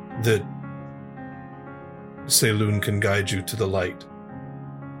that Saloon can guide you to the light.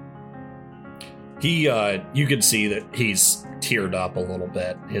 You can see that he's teared up a little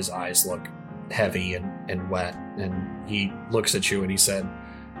bit. His eyes look heavy and wet, and he looks at you and he said,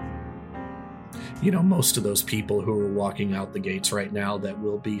 most of those people who are walking out the gates right now that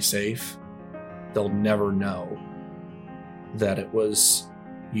will be safe, they'll never know that it was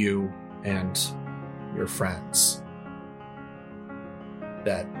you and your friends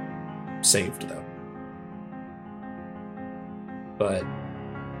that saved them. But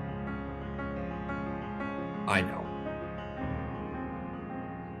I know.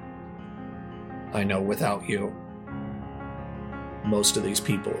 I know without you, most of these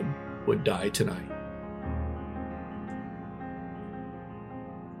people would die tonight.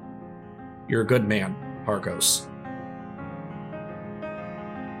 You're a good man, Harkos.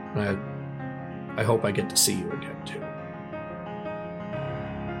 I hope I get to see you again, too.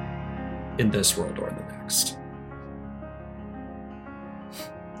 In this world or the next.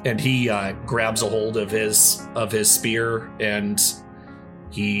 And he grabs a hold of his spear and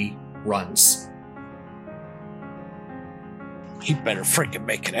he runs. He better freaking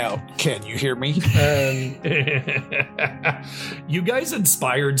make it out. Can you hear me? You guys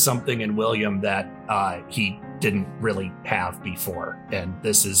inspired something in William that he didn't really have before, and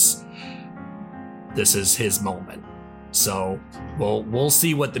this is his moment. So we'll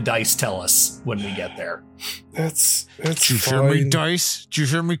see what the dice tell us when we get there. That's Did you hear me, dice? Did you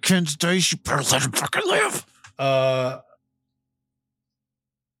hear me, Ken's dice? You better let him fucking live.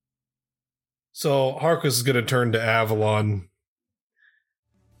 So Harkus is going to turn to Avalon,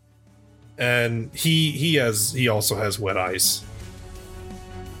 and he also has wet eyes,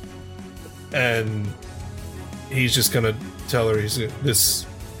 and he's just going to tell her this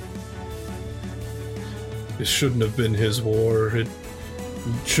shouldn't have been his war. It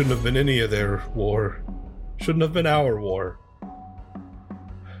shouldn't have been any of their war. Shouldn't have been our war.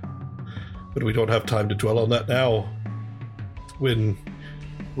 But we don't have time to dwell on that now. When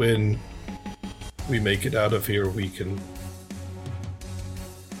we make it out of here, we can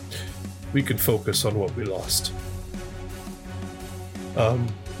focus on what we lost.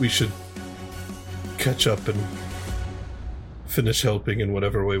 We should catch up and finish helping in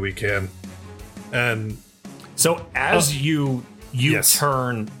whatever way we can. And so as you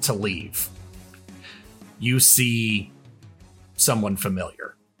turn to leave, you see someone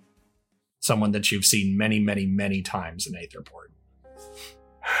familiar. Someone that you've seen many, many, many times in Aetherport.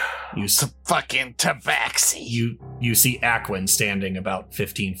 Fucking tabaxi. You see Aquin standing about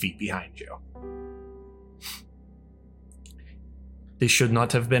 15 feet behind you. This should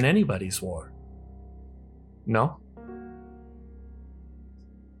not have been anybody's war. No?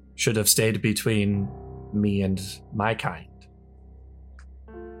 Should have stayed between me and my kind.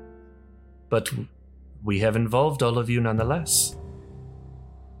 But we have involved all of you nonetheless.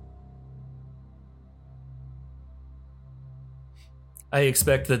 I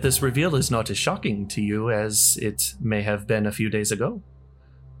expect that this reveal is not as shocking to you as it may have been a few days ago.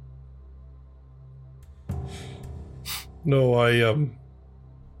 No,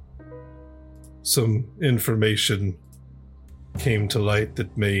 some information came to light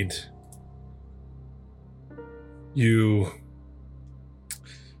that made you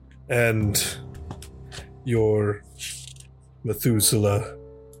and your Methuselah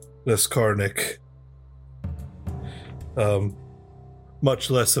Leskarnik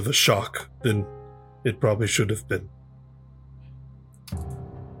much less of a shock than it probably should have been.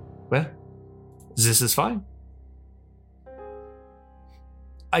 Well, this is fine.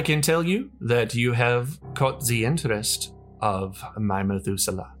 I can tell you that you have caught the interest of my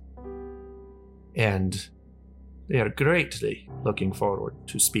Methuselah, and they are greatly looking forward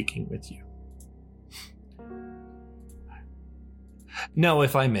to speaking with you. Now,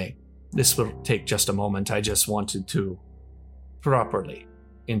 if I may, this will take just a moment. I just wanted to properly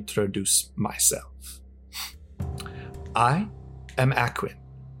introduce myself. I am Aquin,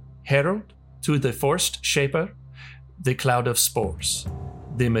 herald to the Forced Shaper, the Cloud of Spores,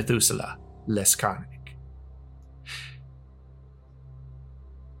 the Methuselah Leskarnik.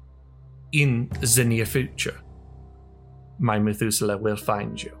 In the near future, my Methuselah will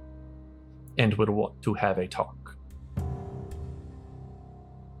find you and will want to have a talk.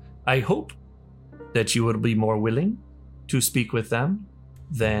 I hope that you will be more willing to speak with them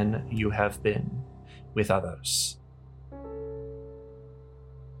than you have been with others.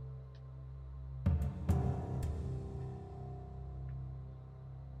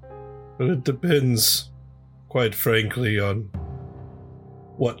 Well, it depends, quite frankly, on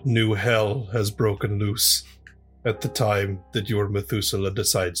what new hell has broken loose at the time that your Methuselah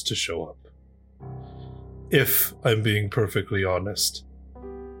decides to show up. If I'm being perfectly honest.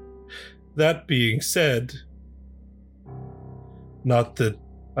 That being said, not that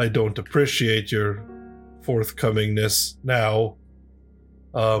I don't appreciate your forthcomingness now,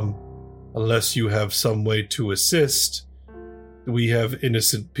 unless you have some way to assist. We have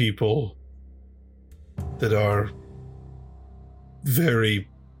innocent people that are very,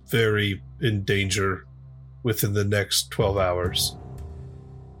 very in danger within the next 12 hours.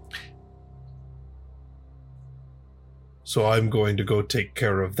 So I'm going to go take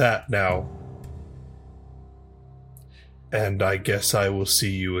care of that now. And I guess I will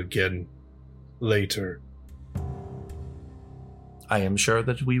see you again later. I am sure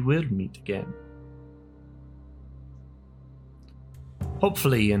that we will meet again.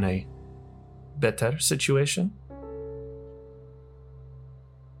 Hopefully in a better situation.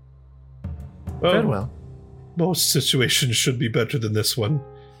 Well, Farewell. Most situations should be better than this one.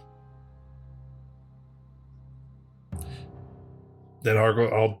 Then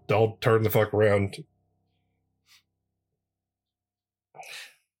I'll turn the fuck around.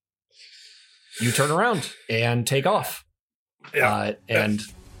 You turn around and take off. Yeah. And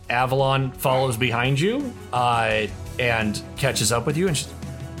Avalon follows behind you and catches up with you. And she's,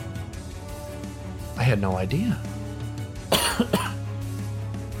 I had no idea.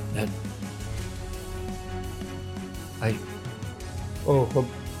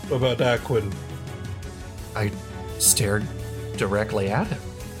 About Aquin. I stared directly at him.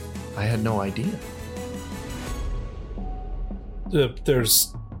 I had no idea.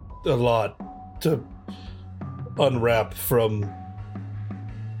 There's a lot to unwrap from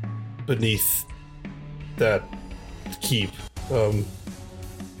beneath that keep.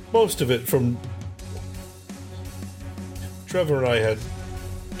 Most of it from Trevor and I had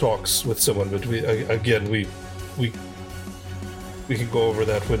talks with someone, but we can go over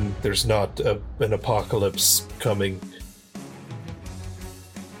that when there's not an apocalypse coming.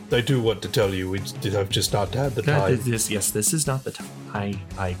 I do want to tell you, I've just not had the time. This is not the time.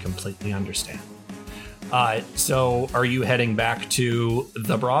 I completely understand. So are you heading back to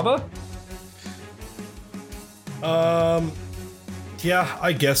the Brava? Yeah,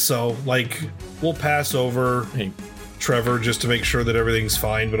 I guess so. Like, we'll pass over Trevor just to make sure that everything's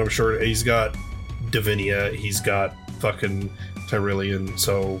fine, but I'm sure he's got Davinia, he's got fucking Tyrillian,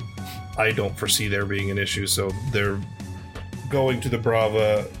 so I don't foresee there being an issue. So they're going to the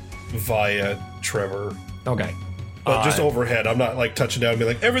Brava via Trevor. Okay. Just overhead. I'm not like touching down and be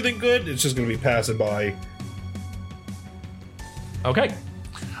like, everything good? It's just going to be passing by. Okay.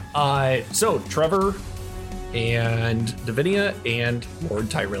 So Trevor and Davinia and Lord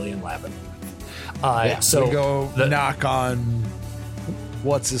Tyrillian Lavin. So we go knock on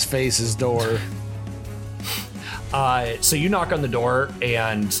what's-his-face's door. So you knock on the door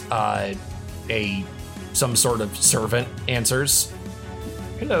and some sort of servant answers.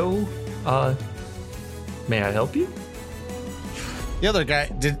 Hello. May I help you? The other guy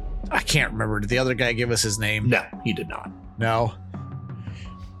I can't remember. Did the other guy give us his name? No, he did not. No.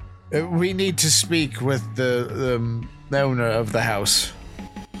 We need to speak with the owner of the house.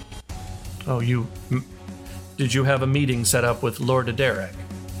 Oh, did you have a meeting set up with Lord Derek?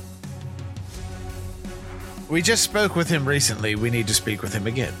 We just spoke with him recently. We need to speak with him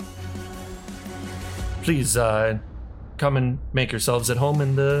again. Please, come and make yourselves at home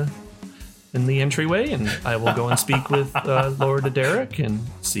in the entryway, and I will go and speak with Lord Derek and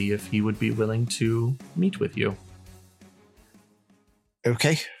see if he would be willing to meet with you.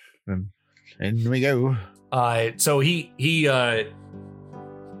 Okay. In we go. So he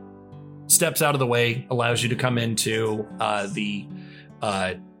steps out of the way, allows you to come into the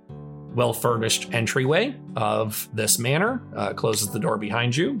well-furnished entryway of this manor, closes the door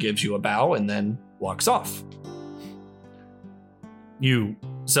behind you, gives you a bow, and then walks off. You're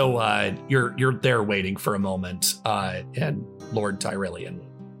there waiting for a moment, and Lord Tyrillian.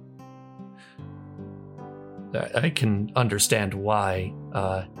 I can understand why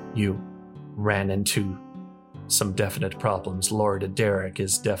you ran into some definite problems. Lord Derek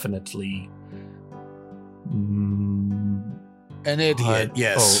is definitely an idiot.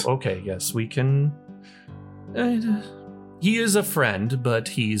 Yes. Oh, okay. Yes, we can. He is a friend, but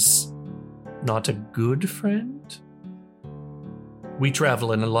he's not a good friend. We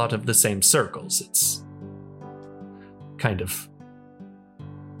travel in a lot of the same circles. It's kind of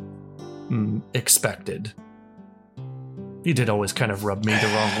expected. He did always kind of rub me the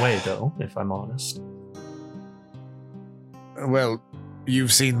wrong way, though, if I'm honest. Well,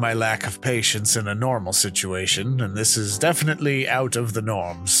 you've seen my lack of patience in a normal situation, and this is definitely out of the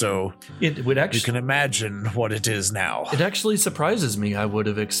norm, so it would actually, you can imagine what it is now. It actually surprises me. I would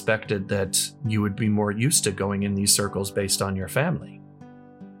have expected that you would be more used to going in these circles based on your family.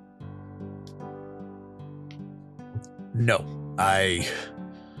 No, I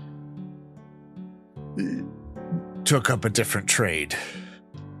took up a different trade.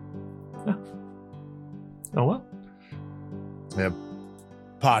 Oh, what? Yep.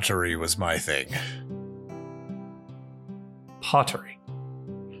 Pottery was my thing. Pottery?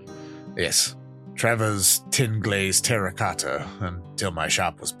 Yes. Trevor's tin-glazed terracotta until my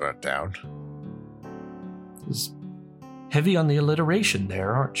shop was burnt down. It's heavy on the alliteration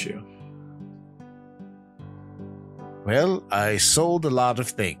there, aren't you? Well, I sold a lot of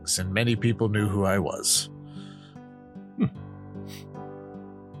things, and many people knew who I was.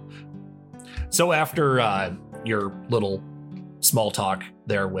 So after your little small talk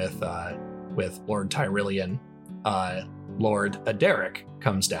there with with Lord Tyrillian, Lord Aderic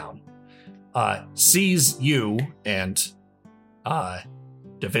comes down, sees you and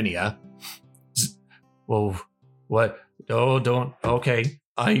Davinia. Whoa, what? Oh, don't. Okay,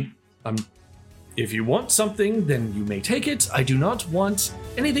 I'm. If you want something, then you may take it. I do not want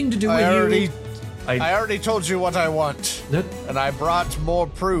anything to do with you. I already told you what I want, and I brought more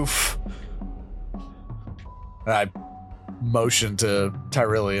proof. I motion to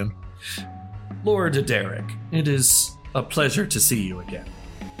Tyrillian. Lord Aderic, it is a pleasure to see you again.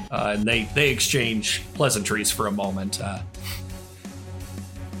 And they exchange pleasantries for a moment.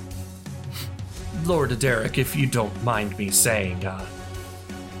 Lord Aderic, if you don't mind me saying,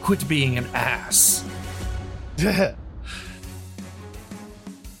 quit being an ass.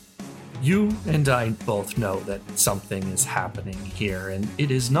 You and I both know that something is happening here, and it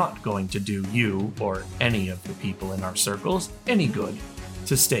is not going to do you or any of the people in our circles any good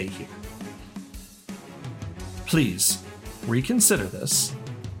to stay here. Please, reconsider this.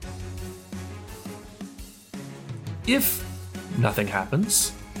 If nothing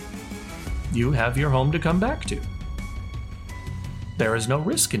happens, you have your home to come back to. There is no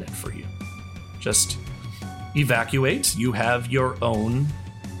risk in it for you. Just evacuate. You have your own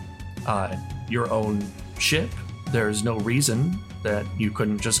ship. There's no reason that you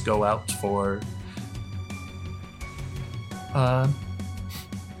couldn't just go out for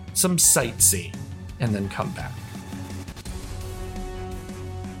some sightseeing and then come back.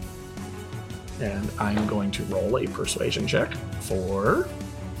 And I'm going to roll a persuasion check for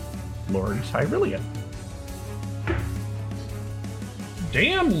Lord Tyrillian.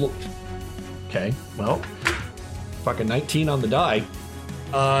 Damn. Okay, well, fucking 19 on the die.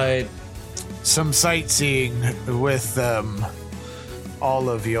 Some sightseeing with all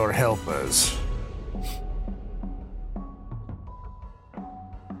of your helpers.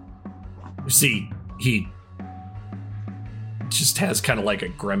 See, he just has kind of like a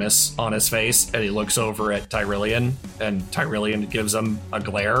grimace on his face, and he looks over at Tyrillian, and Tyrillian gives him a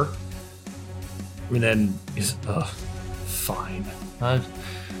glare. And then he's, fine.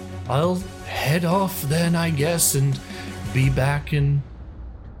 I'll head off then, I guess, and be back in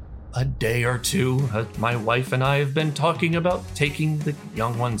a day or two. My wife and I have been talking about taking the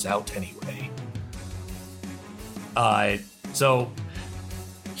young ones out anyway. So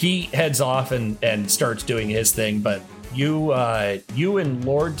he heads off and starts doing his thing, but you and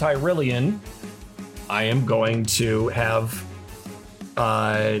Lord Tyrillian, I am going to have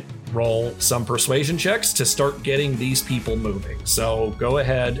roll some persuasion checks to start getting these people moving. So go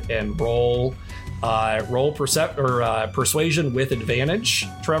ahead and roll persuasion with advantage,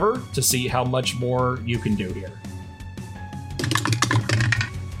 Trevor, to see how much more you can do here.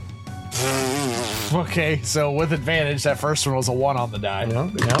 Okay, so with advantage, that first one was a 1 on the die.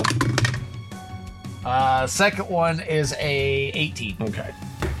 Yeah. Second one is a 18. Okay.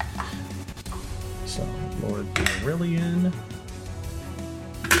 So Lord Tyrillian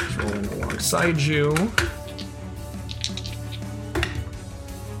is rolling alongside you.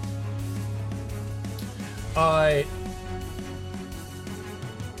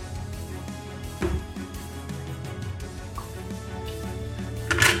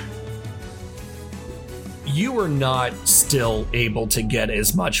 You are not still able to get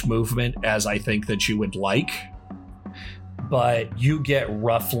as much movement as I think that you would like, but you get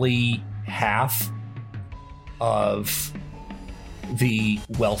roughly half of the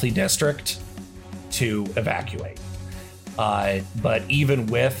wealthy district to evacuate. But even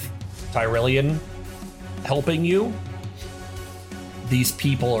with Tyrillian helping you, these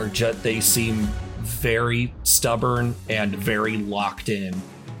people are they seem very stubborn and very locked in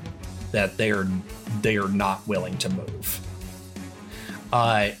that they are not willing to move.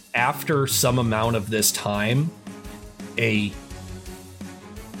 After some amount of this time, a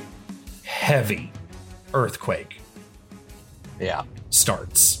heavy earthquake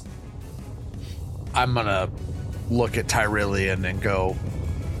starts. I'm gonna look at Tyrillian and go,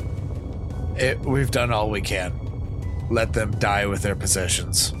 we've done all we can. Let them die with their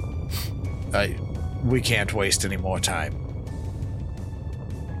possessions. We can't waste any more time.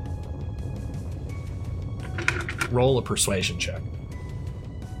 Roll a persuasion check.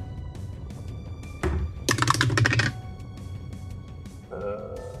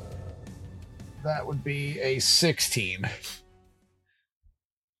 That would be a 16.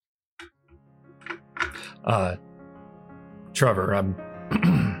 Trevor,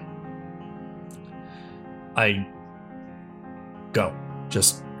 I go.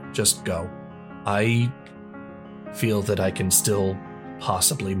 Just go. I feel that I can still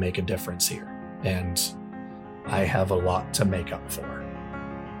possibly make a difference here, and I have a lot to make up for.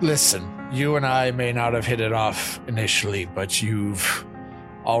 Listen, you and I may not have hit it off initially, but you've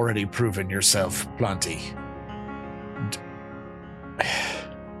already proven yourself plenty.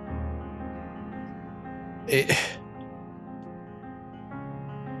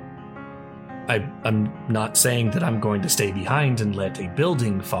 I'm not saying that I'm going to stay behind and let a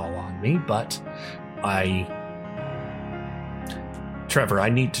building fall on me, but Trevor, I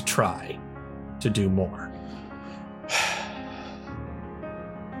need to try to do more.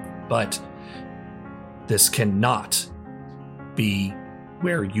 But this cannot be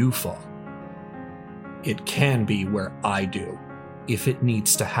where you fall. It can be where I do, if it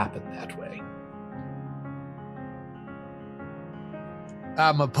needs to happen that way.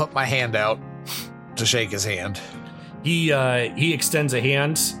 I'm gonna put my hand out to shake his hand. He extends a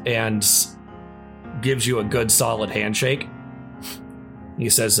hand and gives you a good solid handshake. He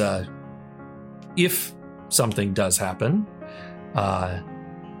says, if something does happen,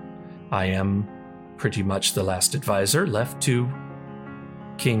 I am pretty much the last advisor left to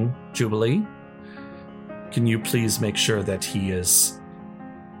King Jubilee. Can you please make sure that he is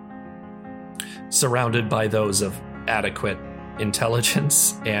surrounded by those of adequate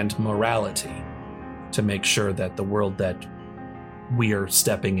intelligence and morality to make sure that the world that we are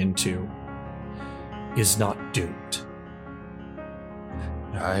stepping into is not doomed?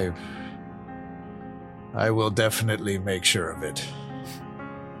 I will definitely make sure of it.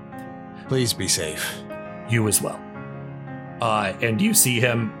 Please be safe. You as well. And you see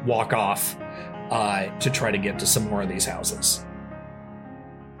him walk off to try to get to some more of these houses.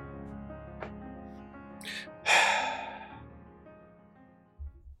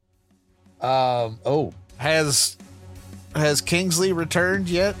 Has Kingsley returned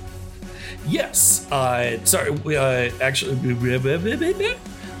yet? Yes. Sorry. Actually,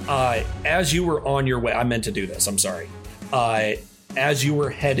 as you were on your way, I meant to do this. I'm sorry. As you were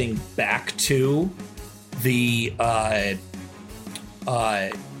heading back to the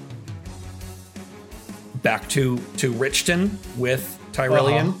back to Richton with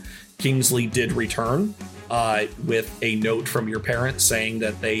Tyrellian, Kingsley did return with a note from your parents saying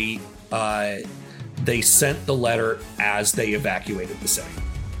that they sent the letter as they evacuated the city.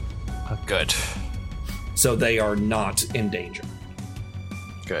 Good. So they are not in danger.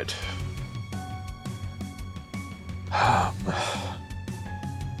 Good.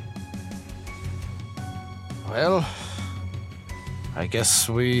 Well, I guess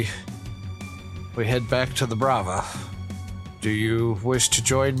we head back to the Brava. Do you wish to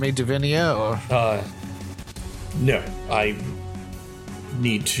join me, Davinia, or? No, I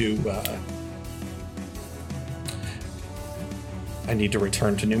need to. I need to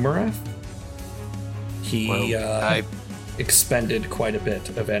return to Numerath. He expended quite a bit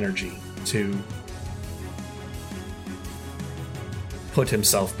of energy to put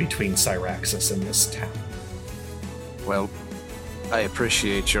himself between Syraxis and this town. Well, I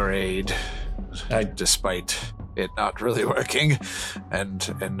appreciate your aid, despite it not really working,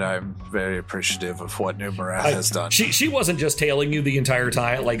 and I'm very appreciative of what Numerath has done. She wasn't just tailing you the entire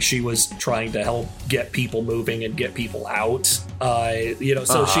time; like she was trying to help get people moving and get people out.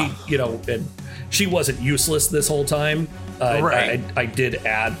 So she wasn't useless this whole time. Right. I did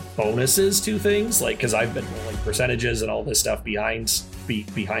add bonuses to things, like because I've been rolling percentages and all this stuff behind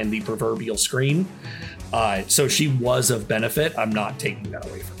the proverbial screen. So she was of benefit. I'm not taking that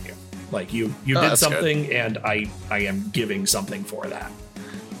away from you. Like you did something, good. And I am giving something for that.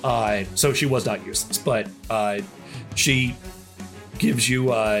 So she was not useless, but she gives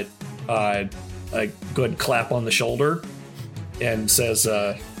you a good clap on the shoulder and says,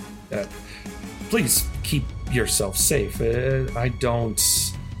 "Please keep yourself safe. I don't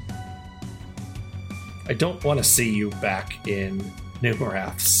want to see you back in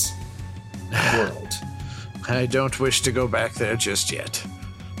Numerath's world. I don't wish to go back there just yet.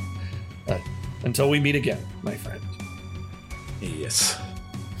 Until we meet again, my friend." Yes.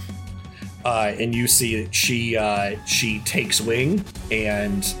 And you see that she takes wing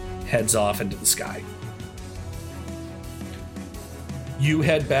and heads off into the sky. You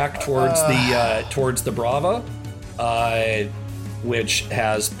head back towards the Brava, which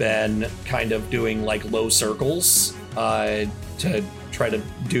has been kind of doing like low circles to try to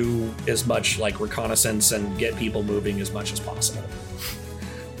do as much like reconnaissance and get people moving as much as possible.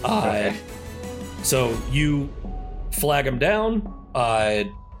 Okay. So you flag them down.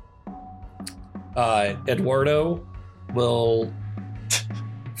 Eduardo will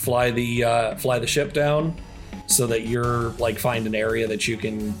fly the ship down so that you're like find an area that you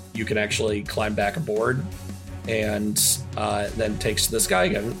can actually climb back aboard, and then takes to the sky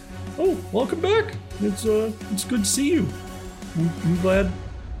again. "Oh, welcome back. It's good to see you. I'm glad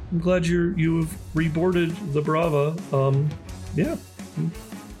I'm glad you have reboarded the Brava. Yeah.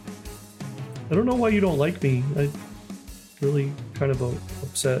 I don't know why you don't like me. I'm really kind of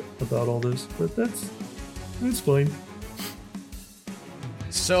upset about all this, but that's fine.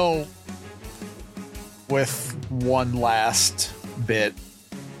 So, with one last bit,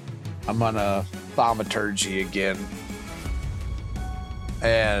 I'm gonna thaumaturgy again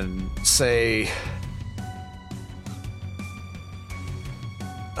and say,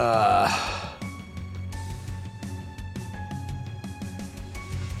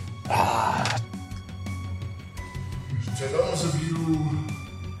 to those of you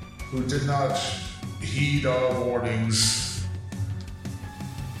who did not heed our warnings,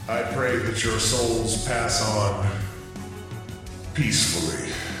 I pray that your souls pass on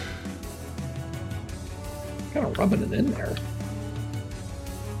peacefully. Kind of rubbing it in there.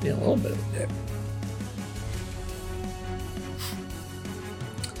 Yeah, a little bit of a dick.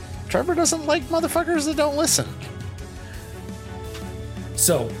 Trevor doesn't like motherfuckers that don't listen.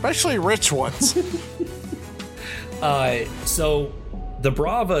 So, especially rich ones. So the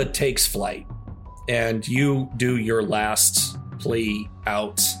Brava takes flight, and you do your last plea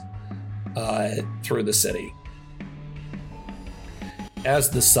out through the city. As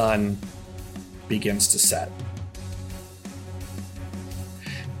the sun begins to set,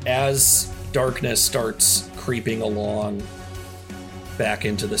 as darkness starts creeping along back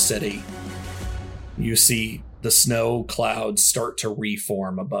into the city, you see the snow clouds start to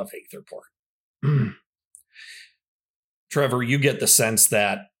reform above Aetherport. Trevor, you get the sense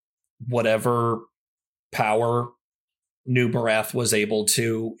that whatever power Numerath was able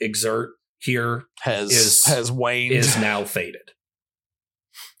to exert here has waned, is now faded.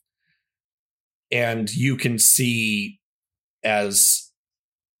 And you can see as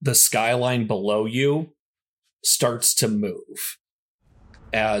the skyline below you starts to move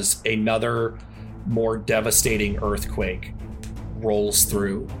as another more devastating earthquake rolls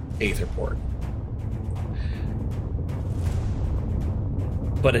through Aetherport.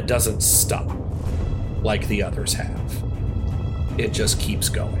 But it doesn't stop like the others have. It just keeps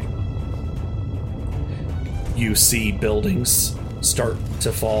going. You see buildings start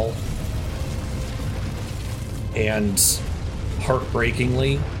to fall, and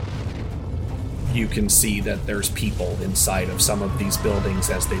heartbreakingly, you can see that there's people inside of some of these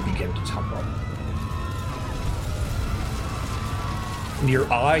buildings as they begin to tumble. And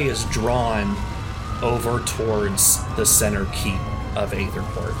your eye is drawn over towards the center keep of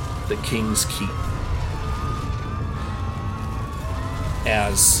Aetherport, the King's Keep,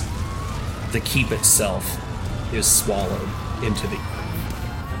 as the keep itself is swallowed into the earth.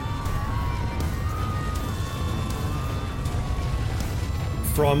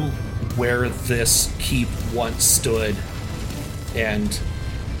 From where this keep once stood, and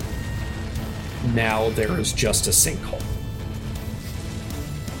now there is just a sinkhole.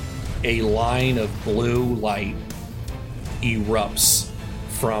 A line of blue light erupts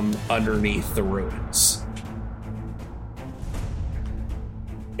from underneath the ruins.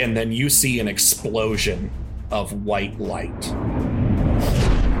 And then you see an explosion of white light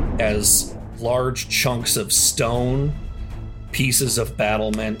as large chunks of stone, pieces of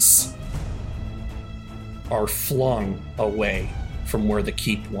battlements are flung away from where the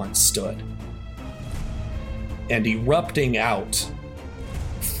keep once stood. And erupting out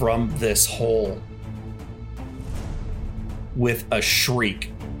from this hole with a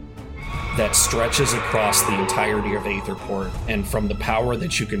shriek that stretches across the entirety of Aetherport, and from the power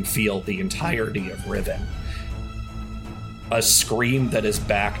that you can feel, the entirety of Riven. A scream that is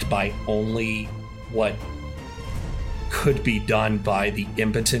backed by only what could be done by the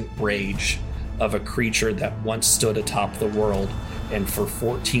impotent rage of a creature that once stood atop the world and for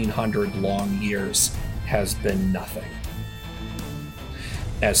 1,400 long years has been nothing.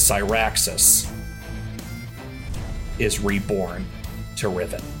 As Syraxis is reborn to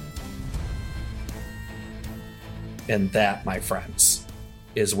Riven. And that, my friends,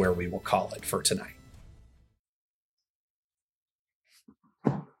 is where we will call it for tonight.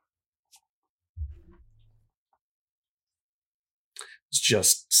 It's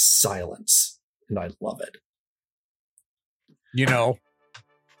just silence, and I love it. You know,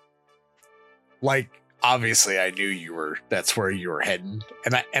 like, obviously I knew that's where you were heading.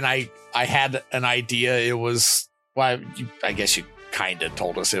 And I had an idea it was, well, I guess you kind of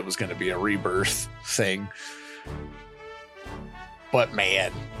told us it was going to be a rebirth thing. But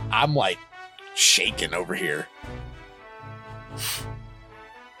man, I'm like shaking over here.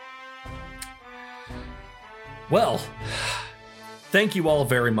 Well, thank you all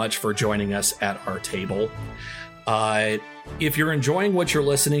very much for joining us at our table. If you're enjoying what you're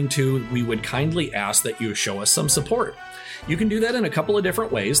listening to, we would kindly ask that you show us some support. You can do that in a couple of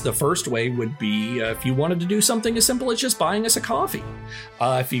different ways. The first way would be if you wanted to do something as simple as just buying us a coffee.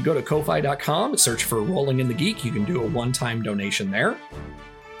 If you go to ko-fi.com, search for Rolling in the Geek, you can do a one-time donation there.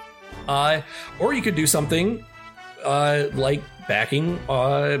 Or you could do something like backing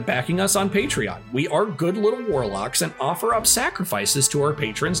us on Patreon. We are good little warlocks and offer up sacrifices to our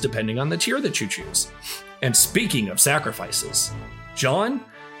patrons depending on the tier that you choose. And speaking of sacrifices, John,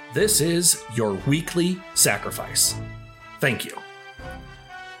 this is your weekly sacrifice. Thank you.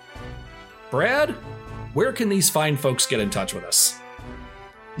 Brad, where can these fine folks get in touch with us?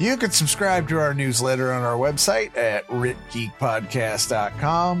 You can subscribe to our newsletter on our website at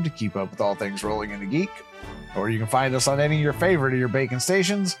ritgeekpodcast.com to keep up with all things Rolling in the Geek. Or you can find us on any of your favorite of your bacon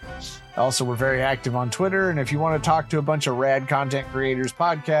stations. Also, we're very active on Twitter, and if you want to talk to a bunch of rad content creators,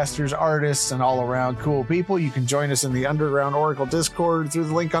 podcasters, artists, and all-around cool people, you can join us in the Underground Oracle Discord through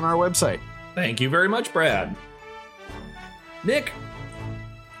the link on our website. Thank you very much, Brad. Nick,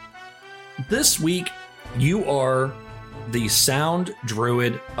 this week you are the sound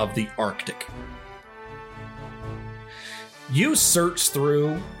druid of the Arctic. You search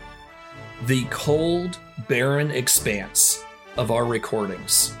through the cold, barren expanse of our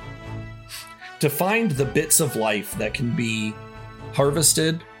recordings to find the bits of life that can be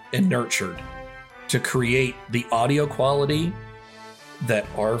harvested and nurtured to create the audio quality that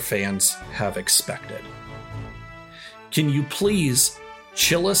our fans have expected. Can you please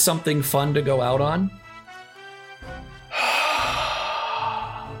chill us something fun to go out on?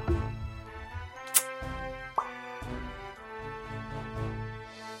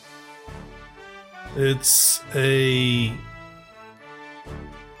 It's a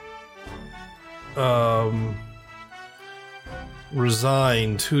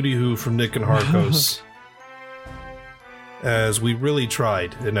resigned hooty-hoo from Nick and Harkos as we really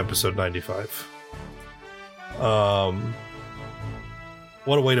tried in episode 95.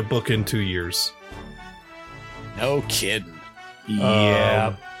 What a way to book in 2 years. No kidding.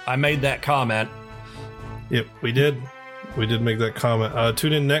 Yeah, I made that comment. Yep, we did. We did make that comment.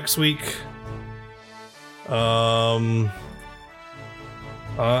 Tune in next week.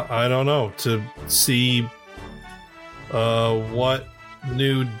 I don't know, to see what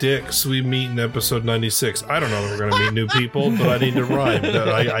new dicks we meet in episode 96. I don't know that we're going to meet new people, but I need to rhyme.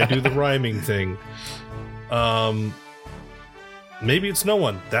 I do the rhyming thing. Maybe it's no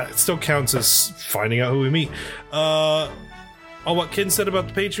one. That still counts as finding out who we meet. What Ken said about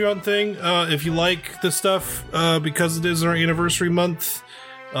the Patreon thing, if you like the stuff, because it is our anniversary month,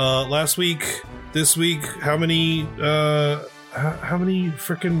 last week, this week, how many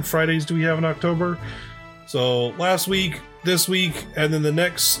frickin' Fridays do we have in October? So last week, this week, and then the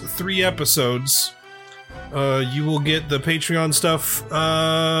next 3 episodes, you will get the Patreon stuff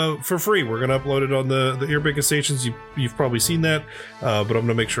for free. We're going to upload it on the Earbacon stations. You've probably seen that, but I'm going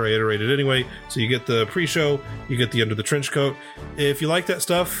to make sure I iterate it anyway. So you get the pre-show, you get the Under the Trench Coat. If you like that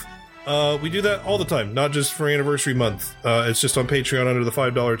stuff, we do that all the time, not just for anniversary month. It's just on Patreon under the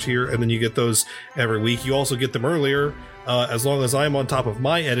 $5 tier, and then you get those every week. You also get them earlier, as long as I'm on top of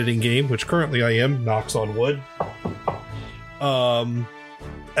my editing game, which currently I am, knocks on wood.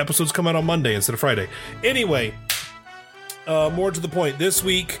 Episodes come out on Monday instead of Friday. Anyway, more to the point, this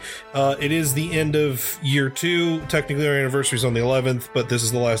week, it is the end of year 2. Technically our anniversary is on the 11th, but this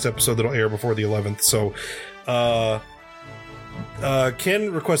is the last episode that'll air before the 11th. So,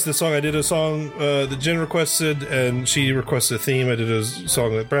 Ken requested a song. I did a song that Jen requested, and she requested a theme. I did a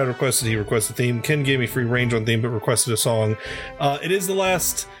song that Brad requested. He requested a theme. Ken gave me free range on theme, but requested a song. It is the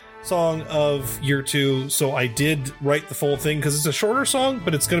last song of year 2, so I did write the full thing because it's a shorter song,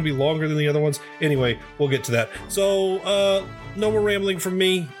 but it's going to be longer than the other ones. Anyway, we'll get to that. So, no more rambling from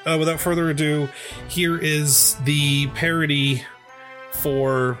me. Without further ado, here is the parody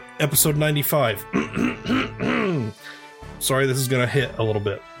for episode 95. Sorry, this is gonna hit a little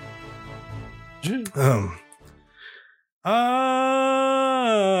bit.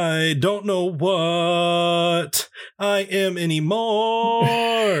 I don't know what I am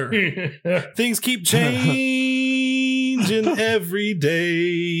anymore. Things keep changing every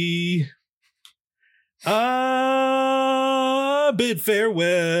day. I bid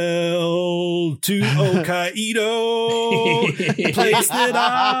farewell to Hokkaido, the place that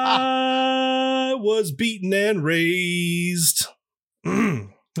I was beaten and raised.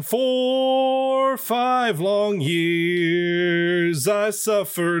 For 5 long years I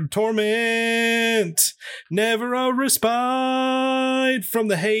suffered torment, never a respite from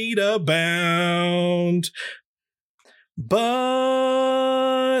the hate abound.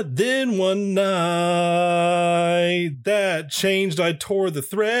 But then one night that changed, I tore the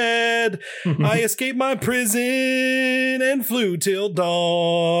thread. I escaped my prison and flew till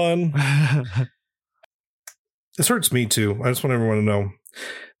dawn. This hurts me too. I just want everyone to know.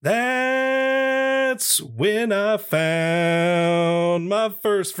 That's when I found my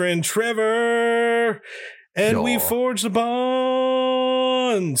first friend Trevor, and we forged a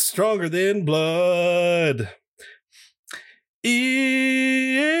bond stronger than blood.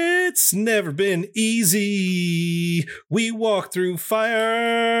 It's never been easy. We walk through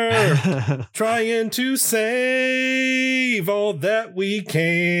fire, trying to save all that we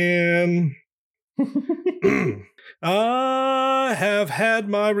can. I have had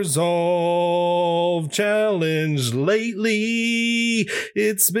my resolve challenged lately.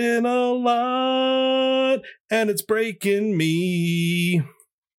 It's been a lot, and it's breaking me.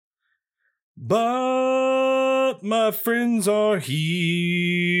 But my friends are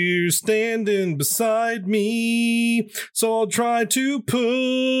here, standing beside me, so I'll try to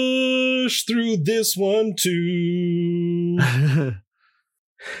push through this one too.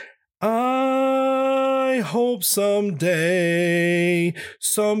 I hope someday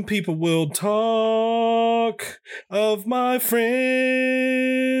some people will talk of my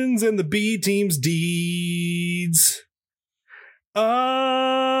friends and the B team's deeds.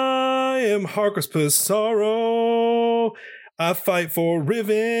 I am Harkus Pissarro. I fight for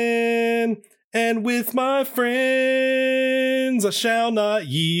Riven, and with my friends I shall not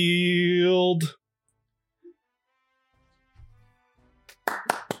yield.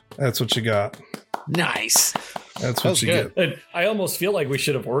 That's what you got. Nice. That's what you get. And I almost feel like we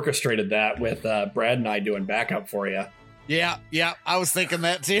should have orchestrated that with Brad and I doing backup for you. Yeah, I was thinking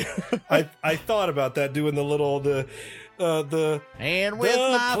that too. I thought about that, doing the and with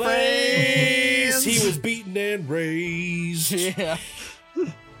my friends he was beaten and raised. Yeah.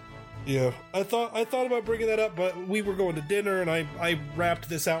 Yeah, I thought about bringing that up, but we were going to dinner, and I wrapped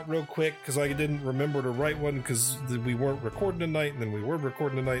this out real quick because I didn't remember to write one because we weren't recording tonight, and then we were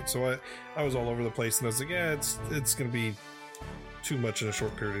recording tonight, so I was all over the place, and I was like, yeah, it's going to be too much in a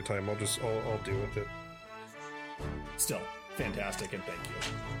short period of time. I'll deal with it. Still, fantastic, and thank you.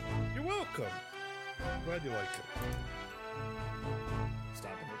 You're welcome. Glad you liked it.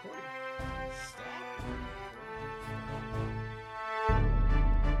 Stop the recording.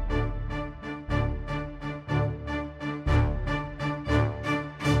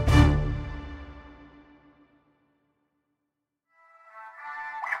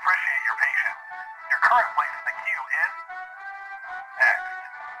 Appreciate your patience. Your current place in the queue is next.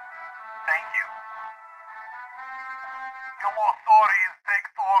 Thank you. Yo, sorry it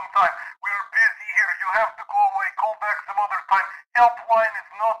takes a long time. We're busy here. You have to go away. Call back some other time. Helpline is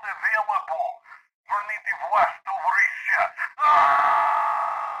not available. Your native west over Asia.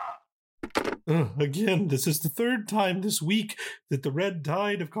 Again, this is the third time this week that the red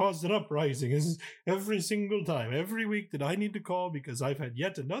tide have caused an uprising. This is every single time, every week that I need to call because I've had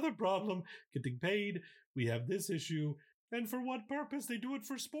yet another problem getting paid. We have this issue. And for what purpose? They do it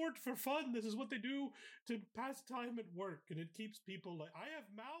for sport, for fun. This is what they do to pass time at work. And it keeps people like, I have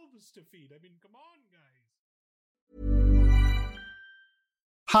mouths to feed. I mean, come on, guys.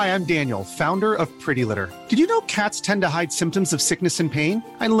 Hi, I'm Daniel, founder of Pretty Litter. Did you know cats tend to hide symptoms of sickness and pain?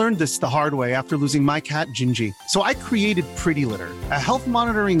 I learned this the hard way after losing my cat, Gingy. So I created Pretty Litter, a health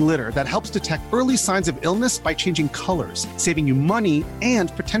monitoring litter that helps detect early signs of illness by changing colors, saving you money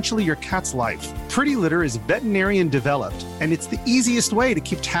and potentially your cat's life. Pretty Litter is veterinarian developed, and it's the easiest way to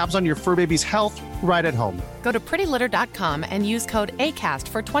keep tabs on your fur baby's health right at home. Go to prettylitter.com and use code ACAST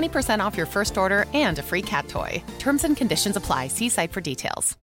for 20% off your first order and a free cat toy. Terms and conditions apply. See site for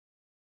details.